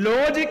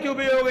 ലോജിക്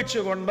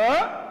ഉപയോഗിച്ചുകൊണ്ട്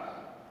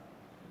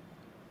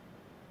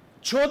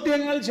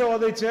ചോദ്യങ്ങൾ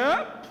ചോദിച്ച്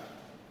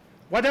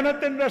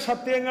വചനത്തിന്റെ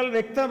സത്യങ്ങൾ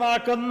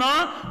വ്യക്തമാക്കുന്ന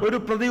ഒരു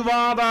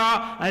പ്രതിവാദ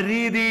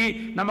രീതി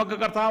നമുക്ക്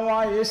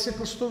കർത്താവായ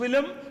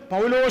യേശുക്രിസ്തുവിലും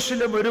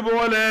പൗലോസിലും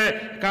ഒരുപോലെ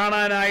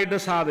കാണാനായിട്ട്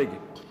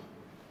സാധിക്കും.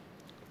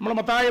 നമ്മൾ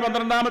മത്തായി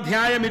 12-ാം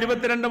അധ്യായം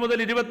 22 മുതൽ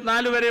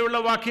 24 വരെയുള്ള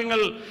വാക്യങ്ങൾ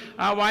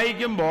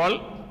വായിക്കുമ്പോൾ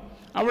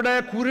അവിടെ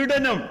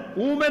കുരുടനും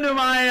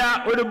ഊമനുമായ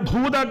ഒരു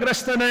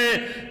ഭൂതഗ്രസ്തനെ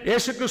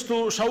യേശുക്രിസ്തു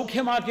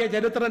സൗഖ്യമാക്കിയ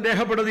ചരിത്രം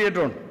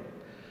രേഖപ്പെടുത്തിയിട്ടുണ്ട്.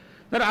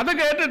 അത്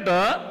കേട്ടിട്ട്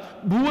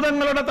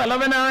ഭൂതങ്ങളുടെ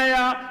തലവനായ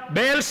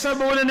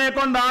ബേൽസബൂലിനെ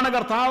കൊണ്ടാണ്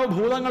കർത്താവ്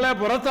ഭൂതങ്ങളെ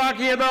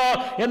പുറത്താക്കിയത്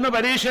എന്ന്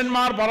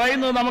പരീശന്മാർ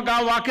പറയുന്നത് നമുക്ക് ആ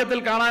വാക്യത്തിൽ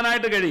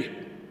കാണാനായിട്ട് കഴിയും.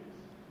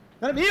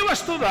 ഈ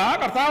വസ്തുത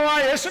കർത്താവായ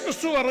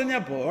യേശുക്രിസ്തു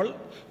അറിഞ്ഞപ്പോൾ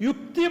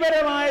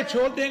യുക്തിപരമായ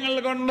ചോദ്യങ്ങൾ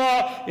കൊണ്ട്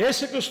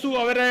യേശുക്രിസ്തു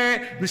അവരെ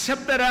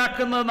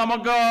നിശബ്ദരാക്കുന്നത്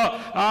നമുക്ക്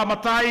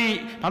മത്തായി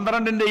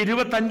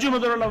 12:25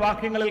 മുതലുള്ള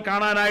വാക്യങ്ങളിൽ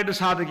കാണാനായിട്ട്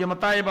സാധിക്കും.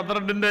 മത്തായി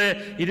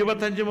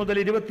 12:25 മുതൽ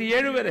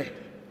 27 വരെ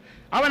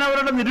അവൻ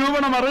അവരുടെ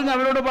നിരൂപണം അറിഞ്ഞ്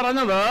അവരോട്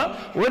പറഞ്ഞത്,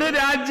 ഒരു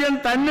രാജ്യം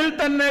തന്നിൽ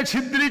തന്നെ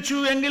ഛിദ്രിച്ചു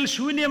എങ്കിൽ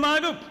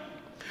ശൂന്യമാകും.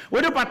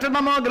 ഒരു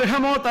പട്ടണമോ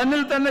ഗൃഹമോ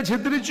തന്നിൽ തന്നെ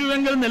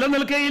ഛിദ്രിച്ചുവെങ്കിൽ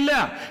നിലനിൽക്കുകയില്ല.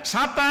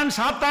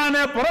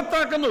 സാത്താനെ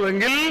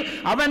പുറത്താക്കുന്നുവെങ്കിൽ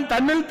അവൻ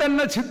തന്നിൽ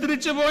തന്നെ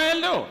ഛിദ്രിച്ചു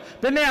പോയല്ലോ,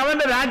 പിന്നെ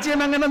അവന്റെ രാജ്യം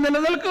എങ്ങനെ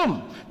നിലനിൽക്കും?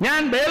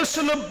 ഞാൻ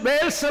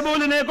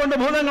ബേൽസബൂലിനെ കൊണ്ട്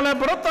ഭൂതങ്ങളെ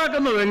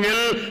പുറത്താക്കുന്നുവെങ്കിൽ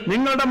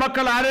നിങ്ങളുടെ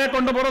മക്കൾ ആരെ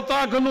കൊണ്ട്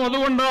പുറത്താക്കുന്നു?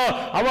 അതുകൊണ്ട്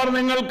അവർ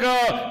നിങ്ങൾക്ക്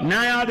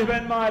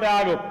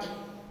ന്യായാധിപന്മാരാകും.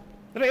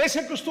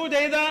 യേശുക്രിസ്തു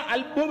ചെയ്ത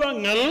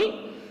അത്ഭുതങ്ങൾ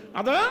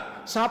അത്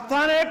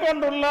സാത്താനെ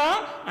കൊണ്ടുള്ള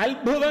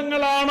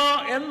അത്ഭുതങ്ങളാണ്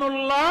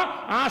എന്നുള്ള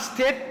ആ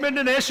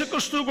സ്റ്റേറ്റ്മെന്റിന്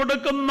യേശുക്രിസ്തു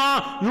കൊടുക്കുന്ന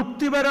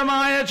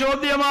യുക്തിപരമായ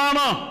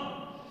ചോദ്യമാണ്.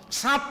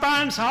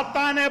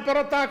 സാത്താനെ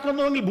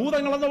പുറത്താക്കുന്നുവെങ്കിൽ,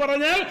 ഭൂതങ്ങൾ എന്ന്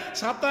പറഞ്ഞാൽ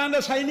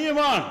സാത്താന്റെ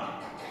സൈന്യമാണ്,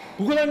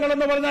 ഭൂതങ്ങൾ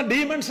എന്ന് പറഞ്ഞാൽ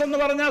ഡീമൺസ് എന്ന്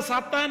പറഞ്ഞാൽ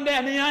സാത്താന്റെ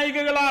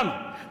അനുയായികളാണ്.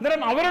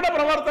 അന്നേരം അവരുടെ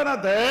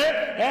പ്രവർത്തനത്തെ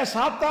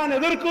സാത്താൻ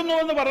എതിർക്കുന്നു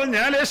എന്ന്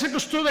പറഞ്ഞാൽ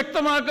യേശുക്രിസ്തു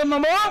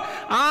വ്യക്തമാക്കുന്നത്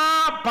ആ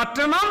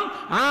പട്ടണം,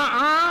 ആ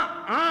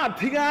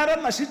അധികാരം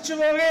നശിച്ചു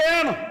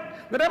പോവുകയാണ്.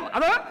 അന്നേരം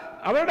അത്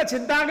അവരുടെ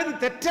ചിന്താഗതി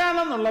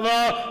തെറ്റാണെന്നുള്ളത്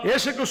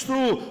യേശുക്രിസ്തു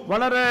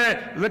വളരെ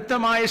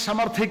വ്യക്തമായി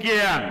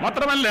സമർത്ഥിക്കുകയാണ്.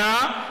 മാത്രമല്ല,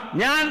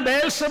 ഞാൻ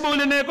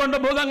ബേൽസബൂലിനെ കൊണ്ട്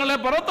ഭൂതങ്ങളെ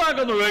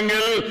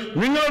പുറത്താക്കുന്നുവെങ്കിൽ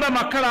നിങ്ങളുടെ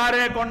മക്കൾ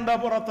ആരെ കൊണ്ട്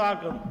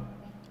പുറത്താക്കും?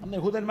 അന്ന്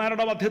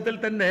യഹൂദന്മാരുടെ മധ്യത്തിൽ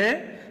തന്നെ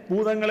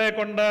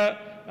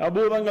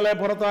ഭൂതങ്ങളെ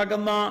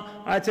പുറത്താക്കുന്ന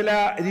ചില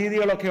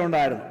രീതികളൊക്കെ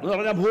ഉണ്ടായിരുന്നു. എന്ന്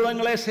പറഞ്ഞാൽ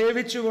ഭൂതങ്ങളെ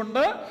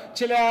സേവിച്ചുകൊണ്ട്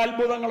ചില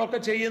അത്ഭുതങ്ങളൊക്കെ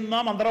ചെയ്യുന്ന,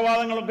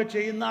 മന്ത്രവാദങ്ങളൊക്കെ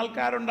ചെയ്യുന്ന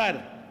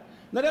ആൾക്കാരുണ്ടായിരുന്നു.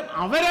 അന്നേരം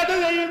അവരത്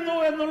ചെയ്യുന്നു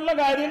എന്നുള്ള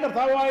കാര്യം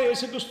കർത്താവായ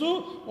യേശുക്രിസ്തു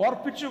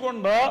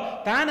ഓർപ്പിച്ചുകൊണ്ട്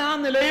താൻ ആ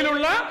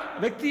നിലയിലുള്ള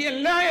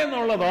വ്യക്തിയല്ല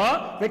എന്നുള്ളത്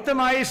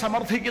വ്യക്തമായി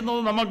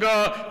സമർത്ഥിക്കുന്നത് നമുക്ക്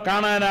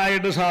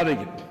കാണാനായിട്ട്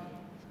സാധിക്കും.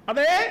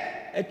 അതേ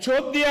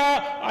ചോദ്യ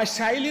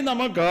ശൈലി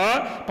നമുക്ക്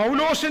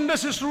പൗലോസിന്റെ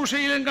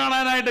ശുശ്രൂഷയിലും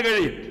കാണാനായിട്ട്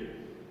കഴിയും.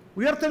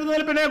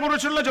 ഉയർത്തെഴുന്നേൽപ്പിനെ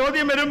കുറിച്ചുള്ള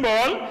ചോദ്യം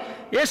വരുമ്പോൾ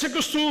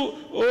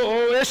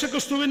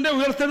യേശുക്രിസ്തുവിന്റെ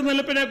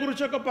ഉയർത്തെഴുന്നേൽപ്പിനെ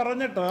കുറിച്ചൊക്കെ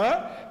പറഞ്ഞിട്ട്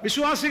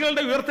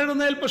വിശ്വാസികളുടെ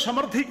ഉയർത്തെഴുന്നേൽപ്പ്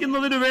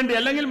സമർത്ഥിക്കുന്നതിന് വേണ്ടി,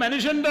 അല്ലെങ്കിൽ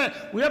മനുഷ്യന്റെ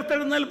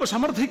ഉയർത്തെഴുന്നേൽപ്പ്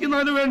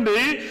സമർത്ഥിക്കുന്നതിന് വേണ്ടി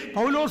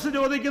പൗലോസ്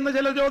ചോദിക്കുന്ന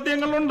ചില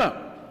ചോദ്യങ്ങളുണ്ട്.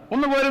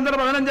 1 കൊരിന്ത്യർ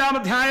 15-ാം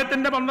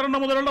അധ്യായത്തിന്റെ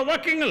 12 മുതലുള്ള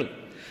വാക്യങ്ങൾ.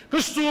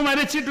 ക്രിസ്തു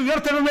മരിച്ചിട്ട്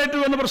ഉയർത്തെഴുന്നേറ്റു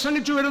എന്ന്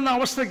പ്രസംഗിച്ചു വരുന്ന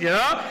അവസ്ഥയ്ക്ക്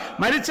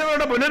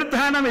മരിച്ചവരുടെ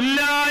പുനരുത്ഥാനം ഇല്ല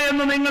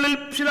എന്ന് നിങ്ങളിൽ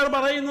ചിലർ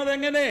പറയുന്നത്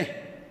എങ്ങനെ?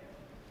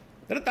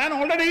 താൻ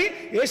ഓൾറെഡി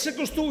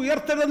യേശുക്രിസ്തു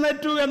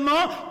ഉയർത്തെഴുന്നേറ്റു എന്ന്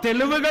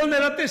തെളിവുകൾ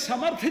നിരത്തി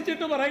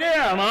സമർത്ഥിച്ചിട്ട്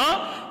പറയുകയാണ്.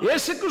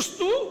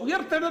 യേശുക്രിസ്തു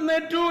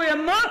ഉയർത്തെഴുന്നേറ്റു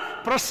എന്ന്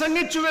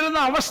പ്രസംഗിച്ചു വരുന്ന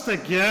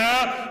അവസ്ഥയ്ക്ക്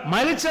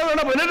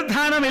മരിച്ചവരുടെ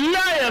പുനരുത്ഥാനം ഇല്ല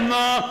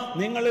എന്ന്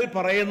നിങ്ങളിൽ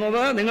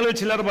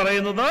ചിലർ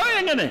പറയുന്നത്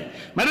എങ്ങനെ?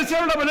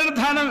 മരിച്ചവരുടെ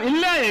പുനരുത്ഥാനം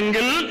ഇല്ല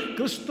എങ്കിൽ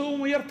ക്രിസ്തു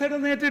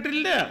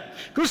ഉയർത്തെഴുന്നേറ്റിട്ടില്ല.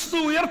 ക്രിസ്തു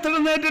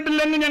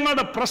ഉയർത്തെഴുന്നേറ്റിട്ടില്ലെങ്കിൽ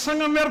ഞങ്ങളുടെ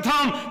പ്രസംഗം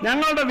വ്യർത്ഥം,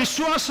 ഞങ്ങളുടെ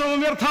വിശ്വാസവും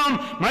വ്യർത്ഥം.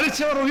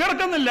 മരിച്ചവർ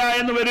ഉയർക്കുന്നില്ല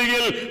എന്ന്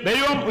വരികിൽ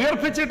ദൈവം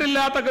ഉയർപ്പിച്ചിട്ടില്ല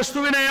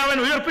ക്രിസ്തുവിനെ അവൻ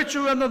ഉയർപ്പിച്ചു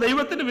എന്ന്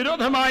ദൈവത്തിന്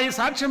വിരോധമായി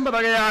സാക്ഷ്യം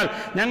പറയുകയാൽ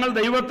ഞങ്ങൾ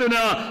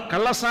ദൈവത്തിന്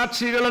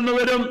കള്ളസാക്ഷികൾ എന്ന്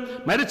വരും.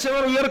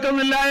 മരിച്ചവർ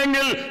ഉയർക്കുന്നില്ല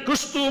എങ്കിൽ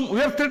ക്രിസ്തു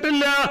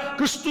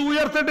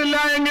ഉയർത്തിട്ടില്ല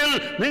എങ്കിൽ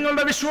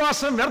നിങ്ങളുടെ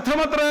വിശ്വാസം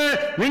വ്യർത്ഥമത്രേ.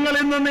 നിങ്ങൾ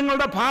ഇന്ന്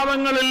നിങ്ങളുടെ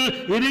പാപങ്ങളിൽ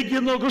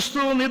ഇരിക്കുന്നു.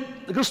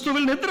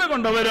 ക്രിസ്തുവിൽ നിദ്ര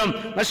കൊണ്ടവരും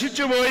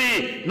നശിച്ചുപോയി.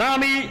 നാം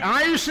ഈ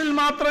ആയുസ്സിൽ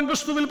മാത്രം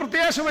ക്രിസ്തുവിൽ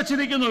പ്രത്യാശ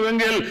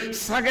വച്ചിരിക്കുന്നുവെങ്കിൽ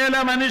സകല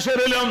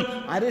മനുഷ്യരിലും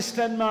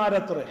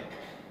അരിഷ്ടന്മാരത്രേ.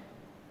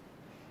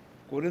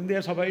 കൊരിന്ത്യ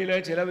സഭയിലെ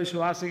ചില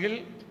വിശ്വാസികൾ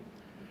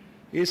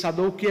ഈ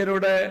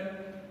സദൂക്യരുടെ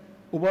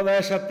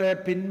ഉപദേശത്തെ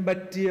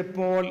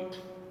പിൻപറ്റിയപ്പോൾ,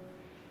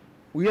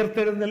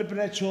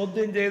 ഉയർത്തെഴുന്നേൽപ്പിനെ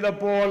ചോദ്യം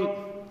ചെയ്തപ്പോൾ,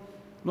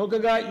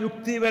 നോക്കുക,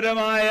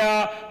 യുക്തിപരമായ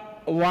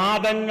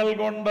വാദങ്ങൾ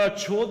കൊണ്ട്,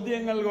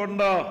 ചോദ്യങ്ങൾ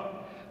കൊണ്ട്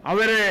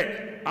അവരെ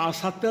ആ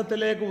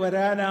സത്യത്തിലേക്ക്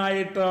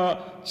വരാനായിട്ട്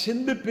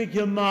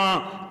ചിന്തിപ്പിക്കുന്ന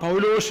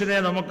പൗലോസിനെ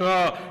നമുക്ക്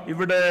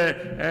ഇവിടെ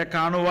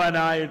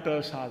കാണുവാനായിട്ട്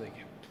സാധിക്കും.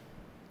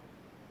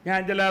 ഞാൻ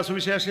ചില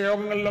സുവിശേഷ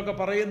യോഗങ്ങളിലൊക്കെ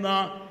പറയുന്ന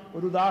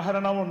ഒരു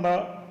ഉദാഹരണമുണ്ട്.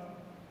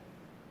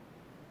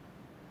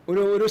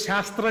 ഒരു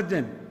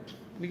ശാസ്ത്രജ്ഞൻ,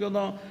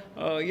 എനിക്കൊന്ന്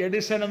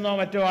എഡിസൺ എന്നോ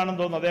മറ്റോ ആണെന്ന്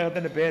തോന്നുന്നു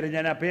അദ്ദേഹത്തിൻ്റെ പേര്,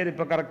 ഞാൻ ആ പേര്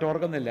ഇപ്പോൾ കറക്റ്റ്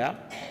ഓർക്കുന്നില്ല.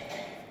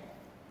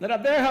 എന്നിട്ട്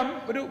അദ്ദേഹം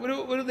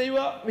ഒരു ദൈവ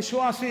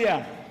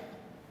വിശ്വാസിയാണ്.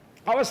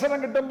 അവസരം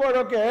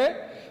കിട്ടുമ്പോഴൊക്കെ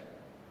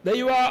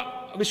ദൈവ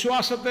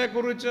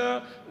വിശ്വാസത്തെക്കുറിച്ച്,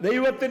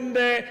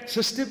 ദൈവത്തിൻ്റെ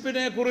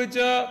സൃഷ്ടിപ്പിനെ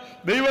കുറിച്ച്,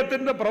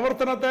 ദൈവത്തിൻ്റെ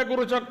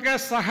പ്രവർത്തനത്തെക്കുറിച്ചൊക്കെ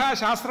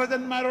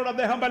ശാസ്ത്രജ്ഞന്മാരോട്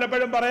അദ്ദേഹം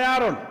പലപ്പോഴും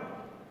പറയാറുണ്ട്.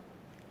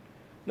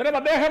 അന്നേരം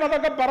അദ്ദേഹം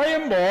അതൊക്കെ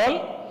പറയുമ്പോൾ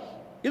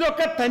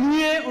ഇതൊക്കെ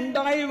തനിയെ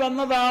ഉണ്ടായി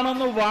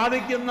വന്നതാണെന്ന്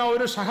വാദിക്കുന്ന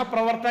ഒരു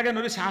സഹപ്രവർത്തകൻ,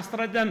 ഒരു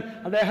ശാസ്ത്രജ്ഞൻ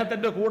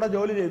അദ്ദേഹത്തിൻ്റെ കൂടെ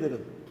ജോലി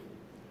ചെയ്തിരുന്നു.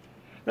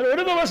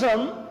 ഒരു ദിവസം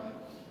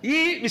ഈ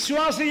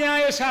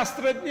വിശ്വാസിയായ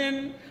ശാസ്ത്രജ്ഞൻ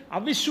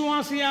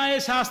അവിശ്വാസിയായ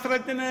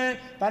ശാസ്ത്രജ്ഞനെ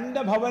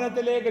തൻ്റെ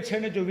ഭവനത്തിലേക്ക്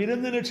ക്ഷണിച്ചു,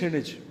 വിരുന്നിന്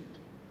ക്ഷണിച്ചു.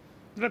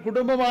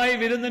 കുടുംബമായി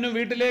വിരുന്നിന്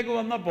വീട്ടിലേക്ക്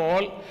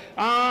വന്നപ്പോൾ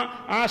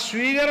ആ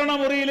സ്വീകരണ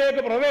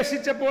മുറിയിലേക്ക്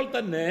പ്രവേശിച്ചപ്പോൾ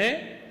തന്നെ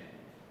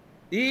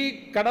ഈ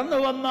കടന്നു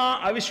വന്ന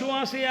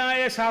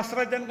അവിശ്വാസിയായ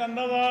ശാസ്ത്രജ്ഞൻ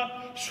കണ്ടത്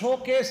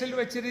ഷോക്കേസിൽ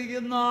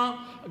വെച്ചിരിക്കുന്ന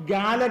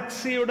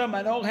ഗാലക്സിയുടെ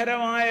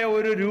മനോഹരമായ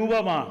ഒരു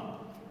രൂപമാണ്.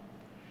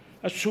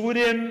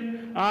 സൂര്യൻ,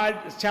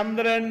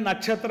 ചന്ദ്രൻ,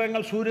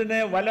 നക്ഷത്രങ്ങൾ, സൂര്യനെ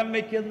വലം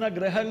വയ്ക്കുന്ന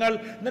ഗ്രഹങ്ങൾ,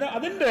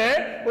 അതിൻ്റെ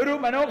ഒരു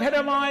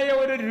മനോഹരമായ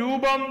ഒരു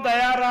രൂപം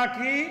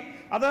തയ്യാറാക്കി.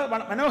 അത്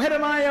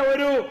മനോഹരമായ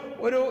ഒരു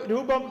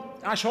രൂപം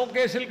ആ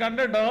ഷോക്കേസിൽ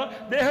കണ്ടിട്ട്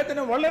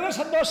അദ്ദേഹത്തിന് വളരെ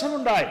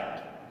സന്തോഷമുണ്ടായി.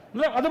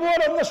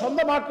 അതുപോലെ ഒന്ന്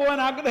സ്വന്തമാക്കുവാൻ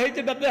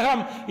ആഗ്രഹിച്ചിട്ട് അദ്ദേഹം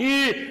ഈ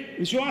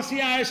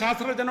വിശ്വാസിയായ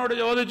ശാസ്ത്രജ്ഞനോട്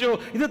ചോദിച്ചു,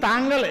 ഇത്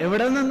താങ്കൾ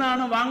എവിടെ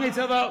നിന്നാണ്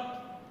വാങ്ങിച്ചത്?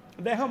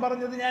 അദ്ദേഹം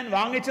പറഞ്ഞത്, ഞാൻ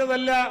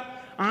വാങ്ങിച്ചതല്ല.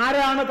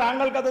 ആരാണ്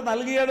താങ്കൾക്കത്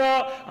നൽകിയത്?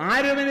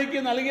 ആരും എനിക്ക്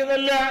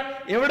നൽകിയതല്ല.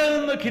 എവിടെ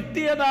നിന്ന്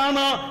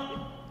കിട്ടിയതാണ്?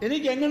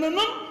 എനിക്ക് എങ്ങനെ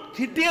നിന്നും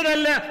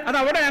കിട്ടിയതല്ല, അത്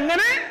അവിടെ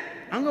അങ്ങനെ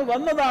അങ്ങ്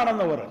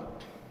വന്നതാണെന്ന് പറഞ്ഞു.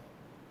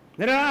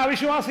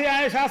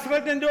 അവിശ്വാസിയായ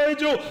ശാസ്ത്രജ്ഞൻ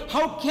ചോദിച്ചു,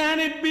 how can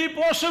it be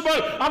possible?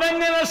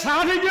 അതെങ്ങനെ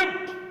സാധിക്കും?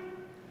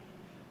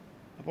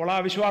 അപ്പോൾ ആ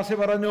വിശ്വാസി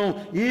പറഞ്ഞു,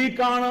 ഈ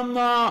കാണുന്ന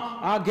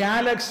ആ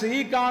ഗാലക്സി,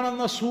 ഈ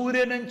കാണുന്ന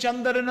സൂര്യനും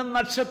ചന്ദ്രനും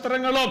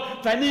നക്ഷത്രങ്ങളും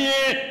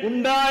തനിയെ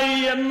ഉണ്ടായി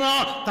എന്ന്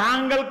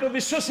താങ്കൾക്ക്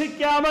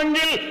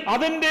വിശ്വസിക്കാമെങ്കിൽ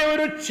അതിൻ്റെ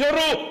ഒരു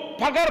ചെറു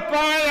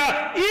പകർപ്പായ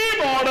ഈ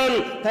മോഡൽ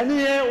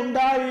തനിയെ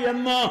ഉണ്ടായി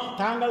എന്ന്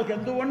താങ്കൾക്ക്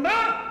എന്തുകൊണ്ട്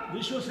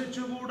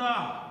വിശ്വസിച്ചുകൂടാ?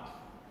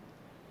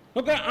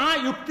 ഒക്കെ ആ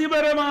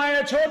യുക്തിപരമായ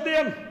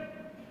ചോദ്യം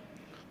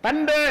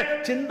തൻ്റെ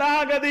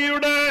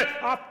ചിന്താഗതിയുടെ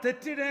ആ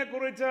തെറ്റിനെ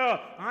കുറിച്ച്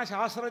ആ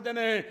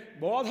ശാസ്ത്രജ്ഞനെ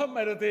ബോധം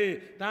വരുത്തി.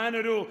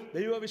 താനൊരു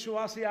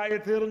ദൈവവിശ്വാസിയായി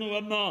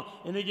തീർന്നുവെന്ന്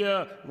എനിക്ക്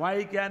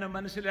വായിക്കാനും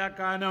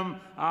മനസ്സിലാക്കാനും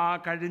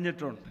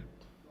കഴിഞ്ഞിട്ടുണ്ട്.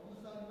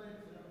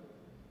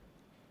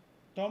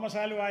 തോമസ്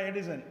ആൽവ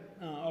എഡിസൺ,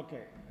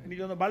 ഓക്കെ,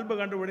 എനിക്കൊന്ന് ബൾബ്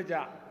കണ്ടുപിടിച്ച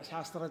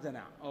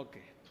ശാസ്ത്രജ്ഞനാ.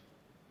 ഓക്കെ,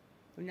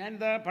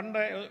 ഞാനിത്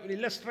പണ്ട് ഒരു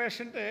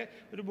ഇല്ലസ്ട്രേഷൻ്റെ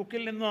ഒരു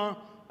ബുക്കിൽ നിന്ന്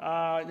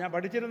ഞാൻ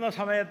പഠിച്ചിരുന്ന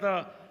സമയത്ത്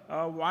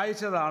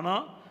വായിച്ചതാണ്.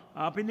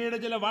 പിന്നീട്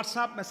ചില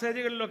വാട്സാപ്പ്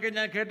മെസ്സേജുകളിലൊക്കെ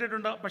ഞാൻ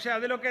കേട്ടിട്ടുണ്ട്. പക്ഷേ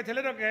അതിലൊക്കെ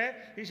ചിലരൊക്കെ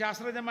ഈ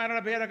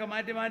ശാസ്ത്രജ്ഞന്മാരുടെ പേരൊക്കെ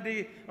മാറ്റി മാറ്റി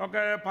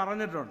ഒക്കെ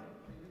പറഞ്ഞിട്ടുണ്ട്.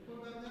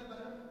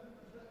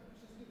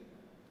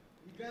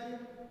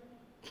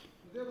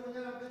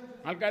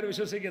 ആൾക്കാർ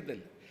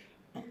വിശ്വസിക്കത്തില്ല.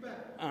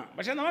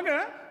 പക്ഷെ നമുക്ക്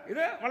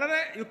ഇത് വളരെ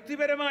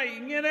യുക്തിപരമായി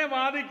ഇങ്ങനെ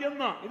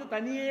വാദിക്കുന്ന, ഇത്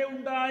തനിയെ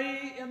ഉണ്ടായി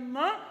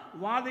എന്ന്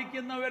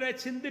വാദിക്കുന്നവരെ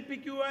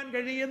ചിന്തിപ്പിക്കുവാൻ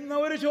കഴിയുന്ന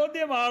ഒരു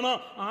ചോദ്യമാണ്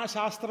ആ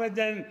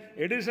ശാസ്ത്രജ്ഞൻ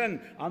എഡിസൺ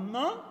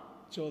അന്ന്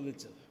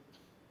ചോദിച്ചത്.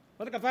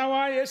 അത്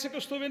കർത്താവായ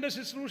യേശുക്രിസ്തുവിൻ്റെ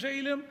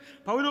ശുശ്രൂഷയിലും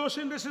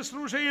പൗലോസിൻ്റെ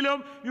ശുശ്രൂഷയിലും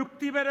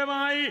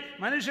യുക്തിപരമായി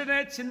മനുഷ്യനെ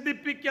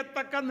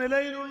ചിന്തിപ്പിക്കത്തക്ക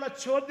നിലയിലുള്ള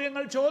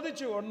ചോദ്യങ്ങൾ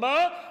ചോദിച്ചുകൊണ്ട്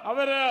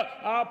അവർ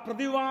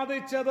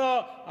പ്രതിവാദിച്ചത്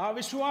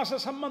വിശ്വാസ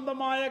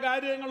സംബന്ധമായ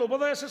കാര്യങ്ങൾ,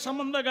 ഉപദേശ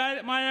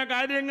സംബന്ധമായ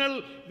കാര്യങ്ങൾ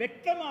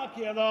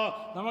വ്യക്തമാക്കിയത്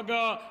നമുക്ക്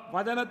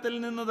വചനത്തിൽ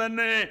നിന്ന്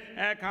തന്നെ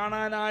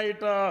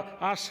കാണാനായിട്ട്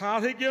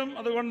സാധിക്കും.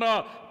 അതുകൊണ്ട്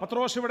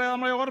പത്രോസ് ഇവിടെ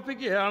നമ്മളെ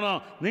ഓർപ്പിക്കുകയാണ്,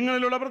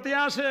 നിങ്ങളിലുള്ള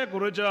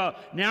പ്രത്യാശയെക്കുറിച്ച്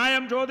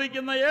ന്യായം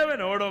ചോദിക്കുന്ന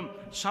ഏവനോടും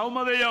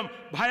സൗമ്യതയും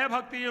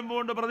ഭയഭക്തിയും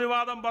കൊണ്ട്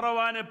പ്രതിവാദം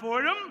പറവാൻ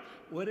എപ്പോഴും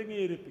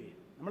ഒരുങ്ങിയിരിപ്പി.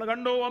 നമ്മൾ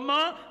കണ്ടു,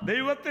 ഒന്ന്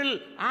ദൈവത്തിൽ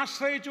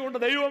ആശ്രയിച്ചുകൊണ്ട്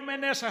ദൈവം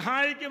എന്നെ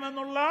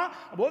സഹായിക്കുമെന്നുള്ള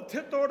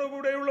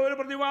ബോധ്യത്തോടുകൂടെയുള്ള ഒരു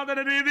പ്രതിവാദന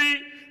രീതി,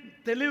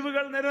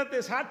 തെളിവുകൾ നിരത്തി,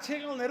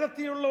 സാക്ഷ്യങ്ങൾ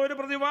നിരത്തിയുള്ള ഒരു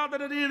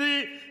പ്രതിവാദന രീതി,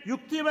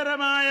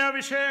 യുക്തിപരമായ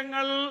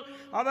വിഷയങ്ങൾ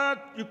അത്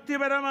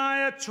യുക്തിപരമായ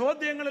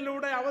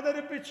ചോദ്യങ്ങളിലൂടെ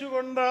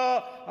അവതരിപ്പിച്ചുകൊണ്ട്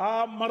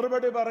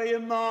മറുപടി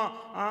പറയുന്ന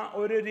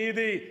ഒരു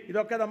രീതി,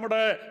 ഇതൊക്കെ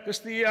നമ്മുടെ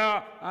ക്രിസ്തീയ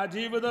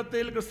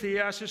ജീവിതത്തിൽ,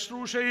 ക്രിസ്തീയ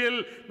ശുശ്രൂഷയിൽ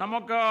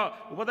നമുക്ക്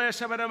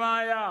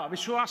ഉപദേശപരമായ,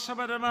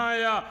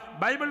 വിശ്വാസപരമായ,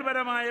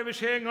 ബൈബിൾപരമായ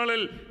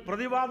വിഷയങ്ങളിൽ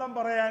പ്രതിവാദം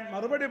പറയാൻ,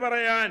 മറുപടി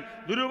പറയാൻ,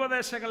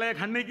 ദുരുപദേശങ്ങളെ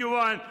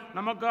ഖണ്ഡിക്കുവാൻ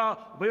നമുക്ക്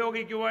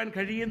ഉപയോഗിക്കുവാൻ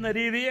കഴിയുന്ന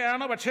രീതിയാണ്.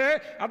 പക്ഷേ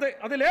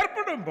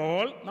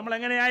അതിലേർപ്പെടുമ്പോൾ നമ്മൾ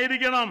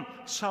എങ്ങനെയായിരിക്കണം?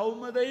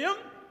 സൗമ്യതയും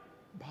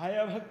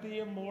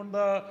ഭയഭക്തിയും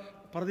കൊണ്ട്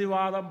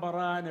പ്രതിവാദം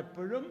പറയാൻ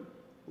എപ്പോഴും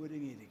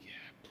ഒരുങ്ങിയിരിക്കുക.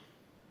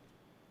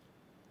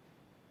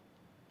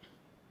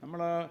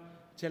 നമ്മൾ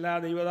ചില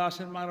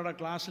ദൈവദാസന്മാരുടെ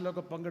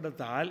ക്ലാസ്സിലൊക്കെ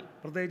പങ്കെടുത്താൽ,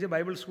 പ്രത്യേകിച്ച്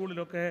ബൈബിൾ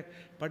സ്കൂളിലൊക്കെ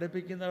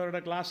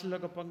പഠിപ്പിക്കുന്നവരുടെ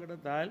ക്ലാസ്സിലൊക്കെ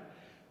പങ്കെടുത്താൽ,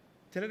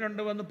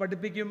 ചിലരുണ്ട് വന്ന്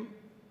പഠിപ്പിക്കും,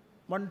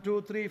 1 2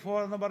 3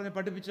 4 എന്ന് പറഞ്ഞ്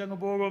പഠിപ്പിച്ചങ്ങ്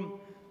പോകും.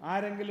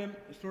 ആരെങ്കിലും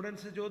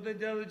സ്റ്റുഡൻസ് ചോദ്യം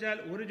ചോദിച്ചാൽ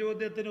ഒരു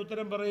ചോദ്യത്തിന്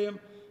ഉത്തരം പറയും,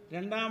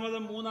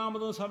 രണ്ടാമതും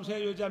മൂന്നാമതും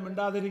സംശയം ചോദിച്ചാൽ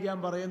മിണ്ടാതിരിക്കാൻ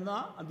പറയുന്ന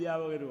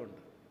അധ്യാപകരുമുണ്ട്.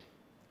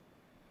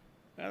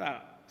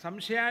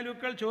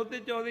 സംശയാലുക്കൾ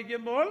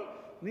ചോദിക്കുമ്പോൾ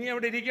നീ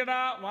എവിടെ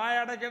ഇരിക്കടാ,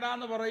 വായടയ്ക്കടാ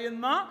എന്ന്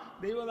പറയുന്ന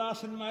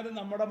ദൈവദാസന്മാർ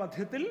നമ്മുടെ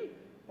മധ്യത്തിൽ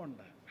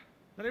ഉണ്ട്.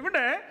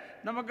 ഇവിടെ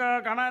നമുക്ക്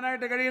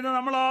കാണാനായിട്ട് കഴിയുന്നത്,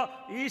 നമ്മൾ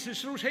ഈ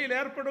ശുശ്രൂഷയിൽ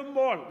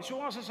ഏർപ്പെടുമ്പോൾ,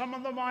 വിശ്വാസ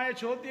സംബന്ധമായ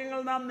ചോദ്യങ്ങൾ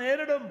നാം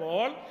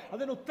നേരിടുമ്പോൾ,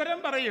 അതിന് ഉത്തരം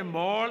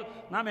പറയുമ്പോൾ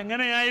നാം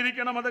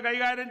എങ്ങനെയായിരിക്കണം അത്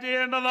കൈകാര്യം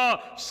ചെയ്യേണ്ടത്?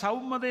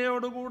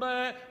 സൗമ്യതയോടുകൂടെ,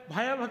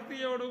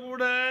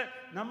 ഭയഭക്തിയോടുകൂടെ,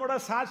 നമ്മുടെ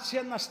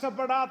സാക്ഷ്യം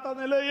നഷ്ടപ്പെടാത്ത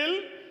നിലയിൽ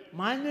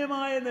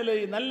മാന്യമായ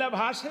നിലയിൽ, നല്ല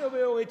ഭാഷ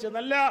ഉപയോഗിച്ച്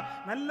നല്ല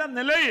നല്ല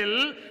നിലയിൽ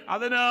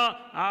അതിന്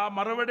ആ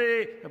മറുപടി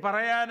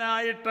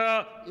പറയാനായിട്ട്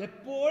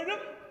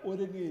എപ്പോഴും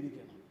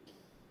ഒരുങ്ങിയിരിക്കണം.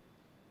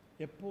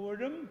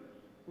 എപ്പോഴും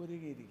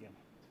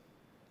ഒരുങ്ങിയിരിക്കണം.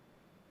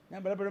 ഞാൻ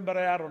പലപ്പോഴും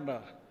പറയാറുണ്ട്,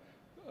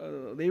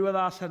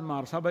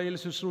 ദൈവദാസന്മാർ, സഭയിൽ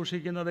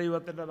ശുശ്രൂഷിക്കുന്ന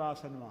ദൈവത്തിൻ്റെ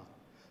ദാസന്മാർ,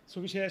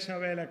 സുവിശേഷ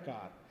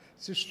വേലക്കാർ,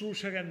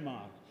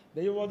 ശുശ്രൂഷകന്മാർ,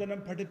 ദൈവവചനം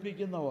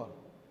പഠിപ്പിക്കുന്നവർ,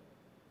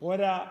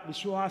 ഓരോ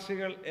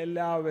വിശ്വാസികൾ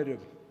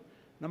എല്ലാവരും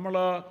നമ്മൾ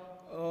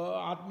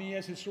ആത്മീയ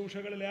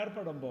ശുശ്രൂഷകളിൽ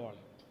ഏർപ്പെടുമ്പോൾ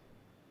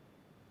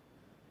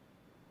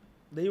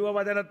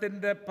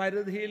ദൈവവചനത്തിൻ്റെ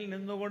പരിധിയിൽ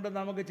നിന്നുകൊണ്ട്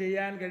നമുക്ക്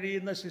ചെയ്യാൻ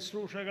കഴിയുന്ന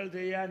ശുശ്രൂഷകൾ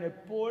ചെയ്യാൻ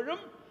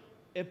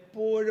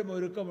എപ്പോഴും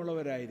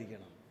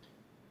ഒരുക്കമുള്ളവരായിരിക്കണം.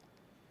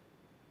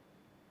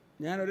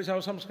 ഞാനൊരു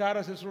ശവസംസ്കാര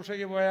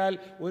ശുശ്രൂഷയ്ക്ക് പോയാൽ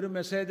ഒരു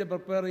മെസ്സേജ്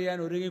പ്രിപ്പയർ ചെയ്യാൻ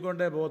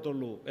ഒരുങ്ങിക്കൊണ്ടേ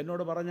പോകത്തുള്ളൂ.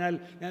 എന്നോട് പറഞ്ഞാൽ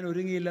ഞാൻ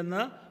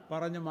ഒരുങ്ങിയില്ലെന്ന്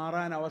പറഞ്ഞ്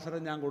മാറാൻ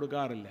അവസരം ഞാൻ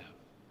കൊടുക്കാറില്ല.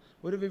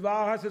 ഒരു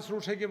വിവാഹ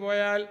ശുശ്രൂഷയ്ക്ക്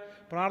പോയാൽ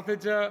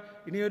പ്രാർത്ഥിച്ച്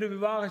ഇനിയൊരു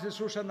വിവാഹ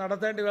ശുശ്രൂഷ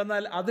നടത്തേണ്ടി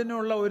വന്നാൽ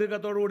അതിനുള്ള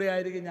ഒരുക്കത്തോടു കൂടി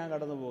ആയിരിക്കും ഞാൻ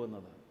കടന്നു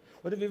പോകുന്നത്.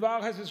 ഒരു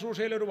വിവാഹ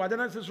ശുശ്രൂഷയിൽ ഒരു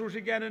വചനം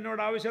ശുശ്രൂഷിക്കാൻ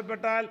എന്നോട്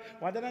ആവശ്യപ്പെട്ടാൽ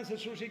വചനം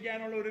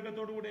ശുശ്രൂഷിക്കാനുള്ള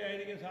ഒരുക്കത്തോടു കൂടി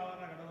ആയിരിക്കും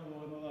സാധാരണ കടന്നു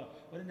പോകുന്നത്.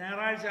 ഒരു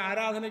ഞായറാഴ്ച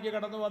ആരാധനയ്ക്ക്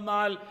കടന്നു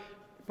വന്നാൽ,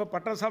 ഇപ്പോൾ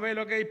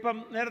പട്ടണസഭയിലൊക്കെ ഇപ്പം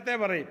നേരത്തെ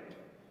പറയും,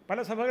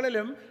 പല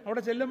സഭകളിലും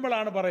അവിടെ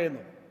ചെല്ലുമ്പോഴാണ്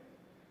പറയുന്നത്.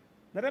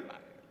 അന്നേരം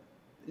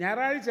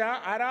ഞായറാഴ്ച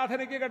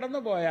ആരാധനയ്ക്ക് കടന്നു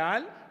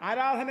പോയാൽ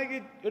ആരാധനയ്ക്ക്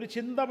ഒരു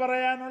ചിന്ത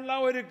പറയാനുള്ള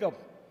ഒരുക്കം,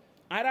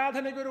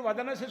 ആരാധനയ്ക്ക് ഒരു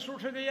വചന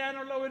ശുശ്രൂഷ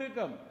ചെയ്യാനുള്ള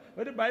ഒരുക്കം,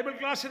 ഒരു ബൈബിൾ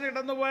ക്ലാസ്സിന്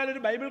കടന്നു പോയാൽ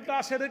ഒരു ബൈബിൾ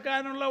ക്ലാസ്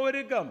എടുക്കാനുള്ള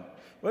ഒരുക്കം,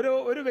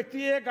 ഒരു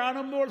വ്യക്തിയെ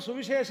കാണുമ്പോൾ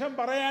സുവിശേഷം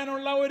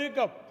പറയാനുള്ള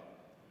ഒരുക്കം.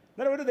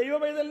 അന്നേരം ഒരു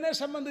ദൈവപൈതലിനെ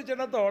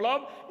സംബന്ധിച്ചിടത്തോളം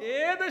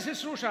ഏത്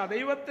ശുശ്രൂഷ,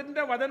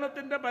 ദൈവത്തിൻ്റെ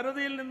വചനത്തിൻ്റെ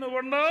പരിധിയിൽ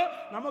നിന്നുകൊണ്ട്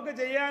നമുക്ക്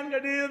ചെയ്യാൻ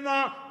കഴിയുന്ന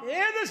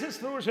ഏത്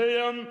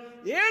ശുശ്രൂഷയും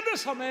ഏത്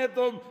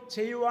സമയത്തും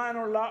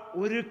ചെയ്യുവാനുള്ള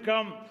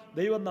ഒരുക്കം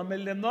ദൈവം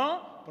നമ്മിൽ നിന്ന്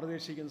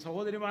പ്രതീക്ഷിക്കുന്നു.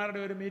 സഹോദരിമാരുടെ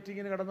ഒരു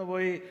മീറ്റിങ്ങിന്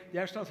കടന്നുപോയി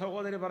ജ്യേഷ്ഠ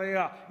സഹോദരി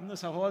പറയുക, ഇന്ന്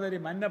സഹോദരി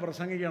മന്ന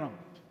പ്രസംഗിക്കണം.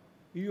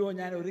 അയ്യോ,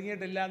 ഞാൻ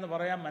ഒരുങ്ങിയിട്ടില്ല എന്ന്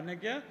പറയാൻ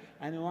മന്നയ്ക്ക്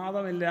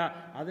അനുവാദമില്ല.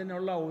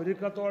 അതിനുള്ള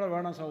ഒരുക്കത്തോടെ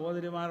വേണം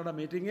സഹോദരിമാരുടെ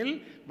മീറ്റിങ്ങിൽ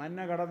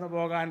മന്ന കടന്നു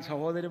പോകാൻ,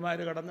 സഹോദരിമാർ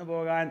കടന്നു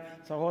പോകാൻ.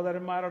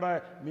 സഹോദരന്മാരുടെ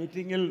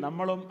മീറ്റിങ്ങിൽ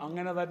നമ്മളും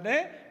അങ്ങനെ തന്നെ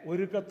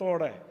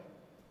ഒരുക്കത്തോടെ.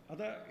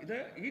 ഇത്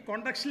ഈ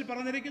കോണ്ടക്സ്റ്റിൽ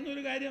പറഞ്ഞിരിക്കുന്ന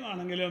ഒരു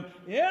കാര്യമാണെങ്കിലും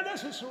ഏത്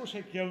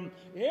ശുശ്രൂഷയ്ക്കും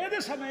ഏത്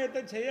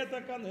സമയത്തും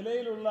ചെയ്യത്തക്ക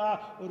നിലയിലുള്ള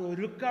ഒരു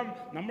ഒരുക്കം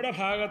നമ്മുടെ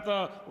ഭാഗത്ത്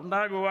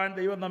ഉണ്ടാകുവാൻ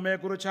ദൈവം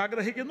നമ്മെക്കുറിച്ച്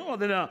ആഗ്രഹിക്കുന്നു.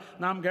 അതിന്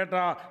നാം കേട്ട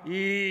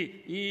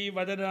ഈ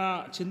വചന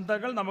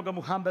ചിന്തകൾ നമുക്ക്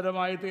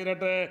മുഖാന്തരമായി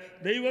തീരട്ടെ.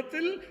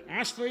 ദൈവത്തിൽ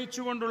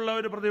ആശ്രയിച്ചുകൊണ്ടുള്ള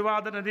ഒരു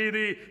പ്രതിവാദന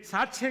രീതി,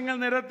 സാക്ഷ്യങ്ങൾ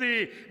നിരത്തി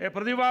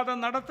പ്രതിവാദം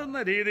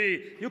നടത്തുന്ന രീതി,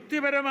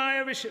 യുക്തിപരമായ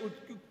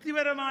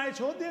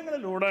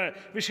ചോദ്യങ്ങളിലൂടെ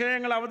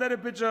വിഷയങ്ങൾ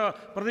അവതരിപ്പിച്ച്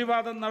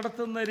പ്രതിവാദം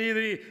നടത്തുന്ന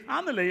രീതി, ആ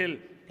നിലയിൽ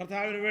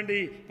കർത്താവിന് വേണ്ടി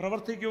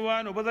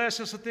പ്രവർത്തിക്കുവാൻ, ഉപദേശ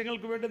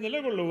സത്യങ്ങൾക്ക് വേണ്ടി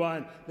നിലകൊള്ളുവാൻ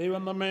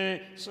ദൈവം നമ്മെ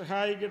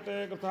സഹായിക്കട്ടെ.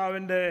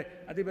 കർത്താവിൻ്റെ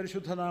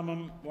അതിപരിശുദ്ധ നാമം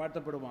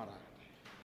വാഴ്ത്തപ്പെടുമാറാകട്ടെ.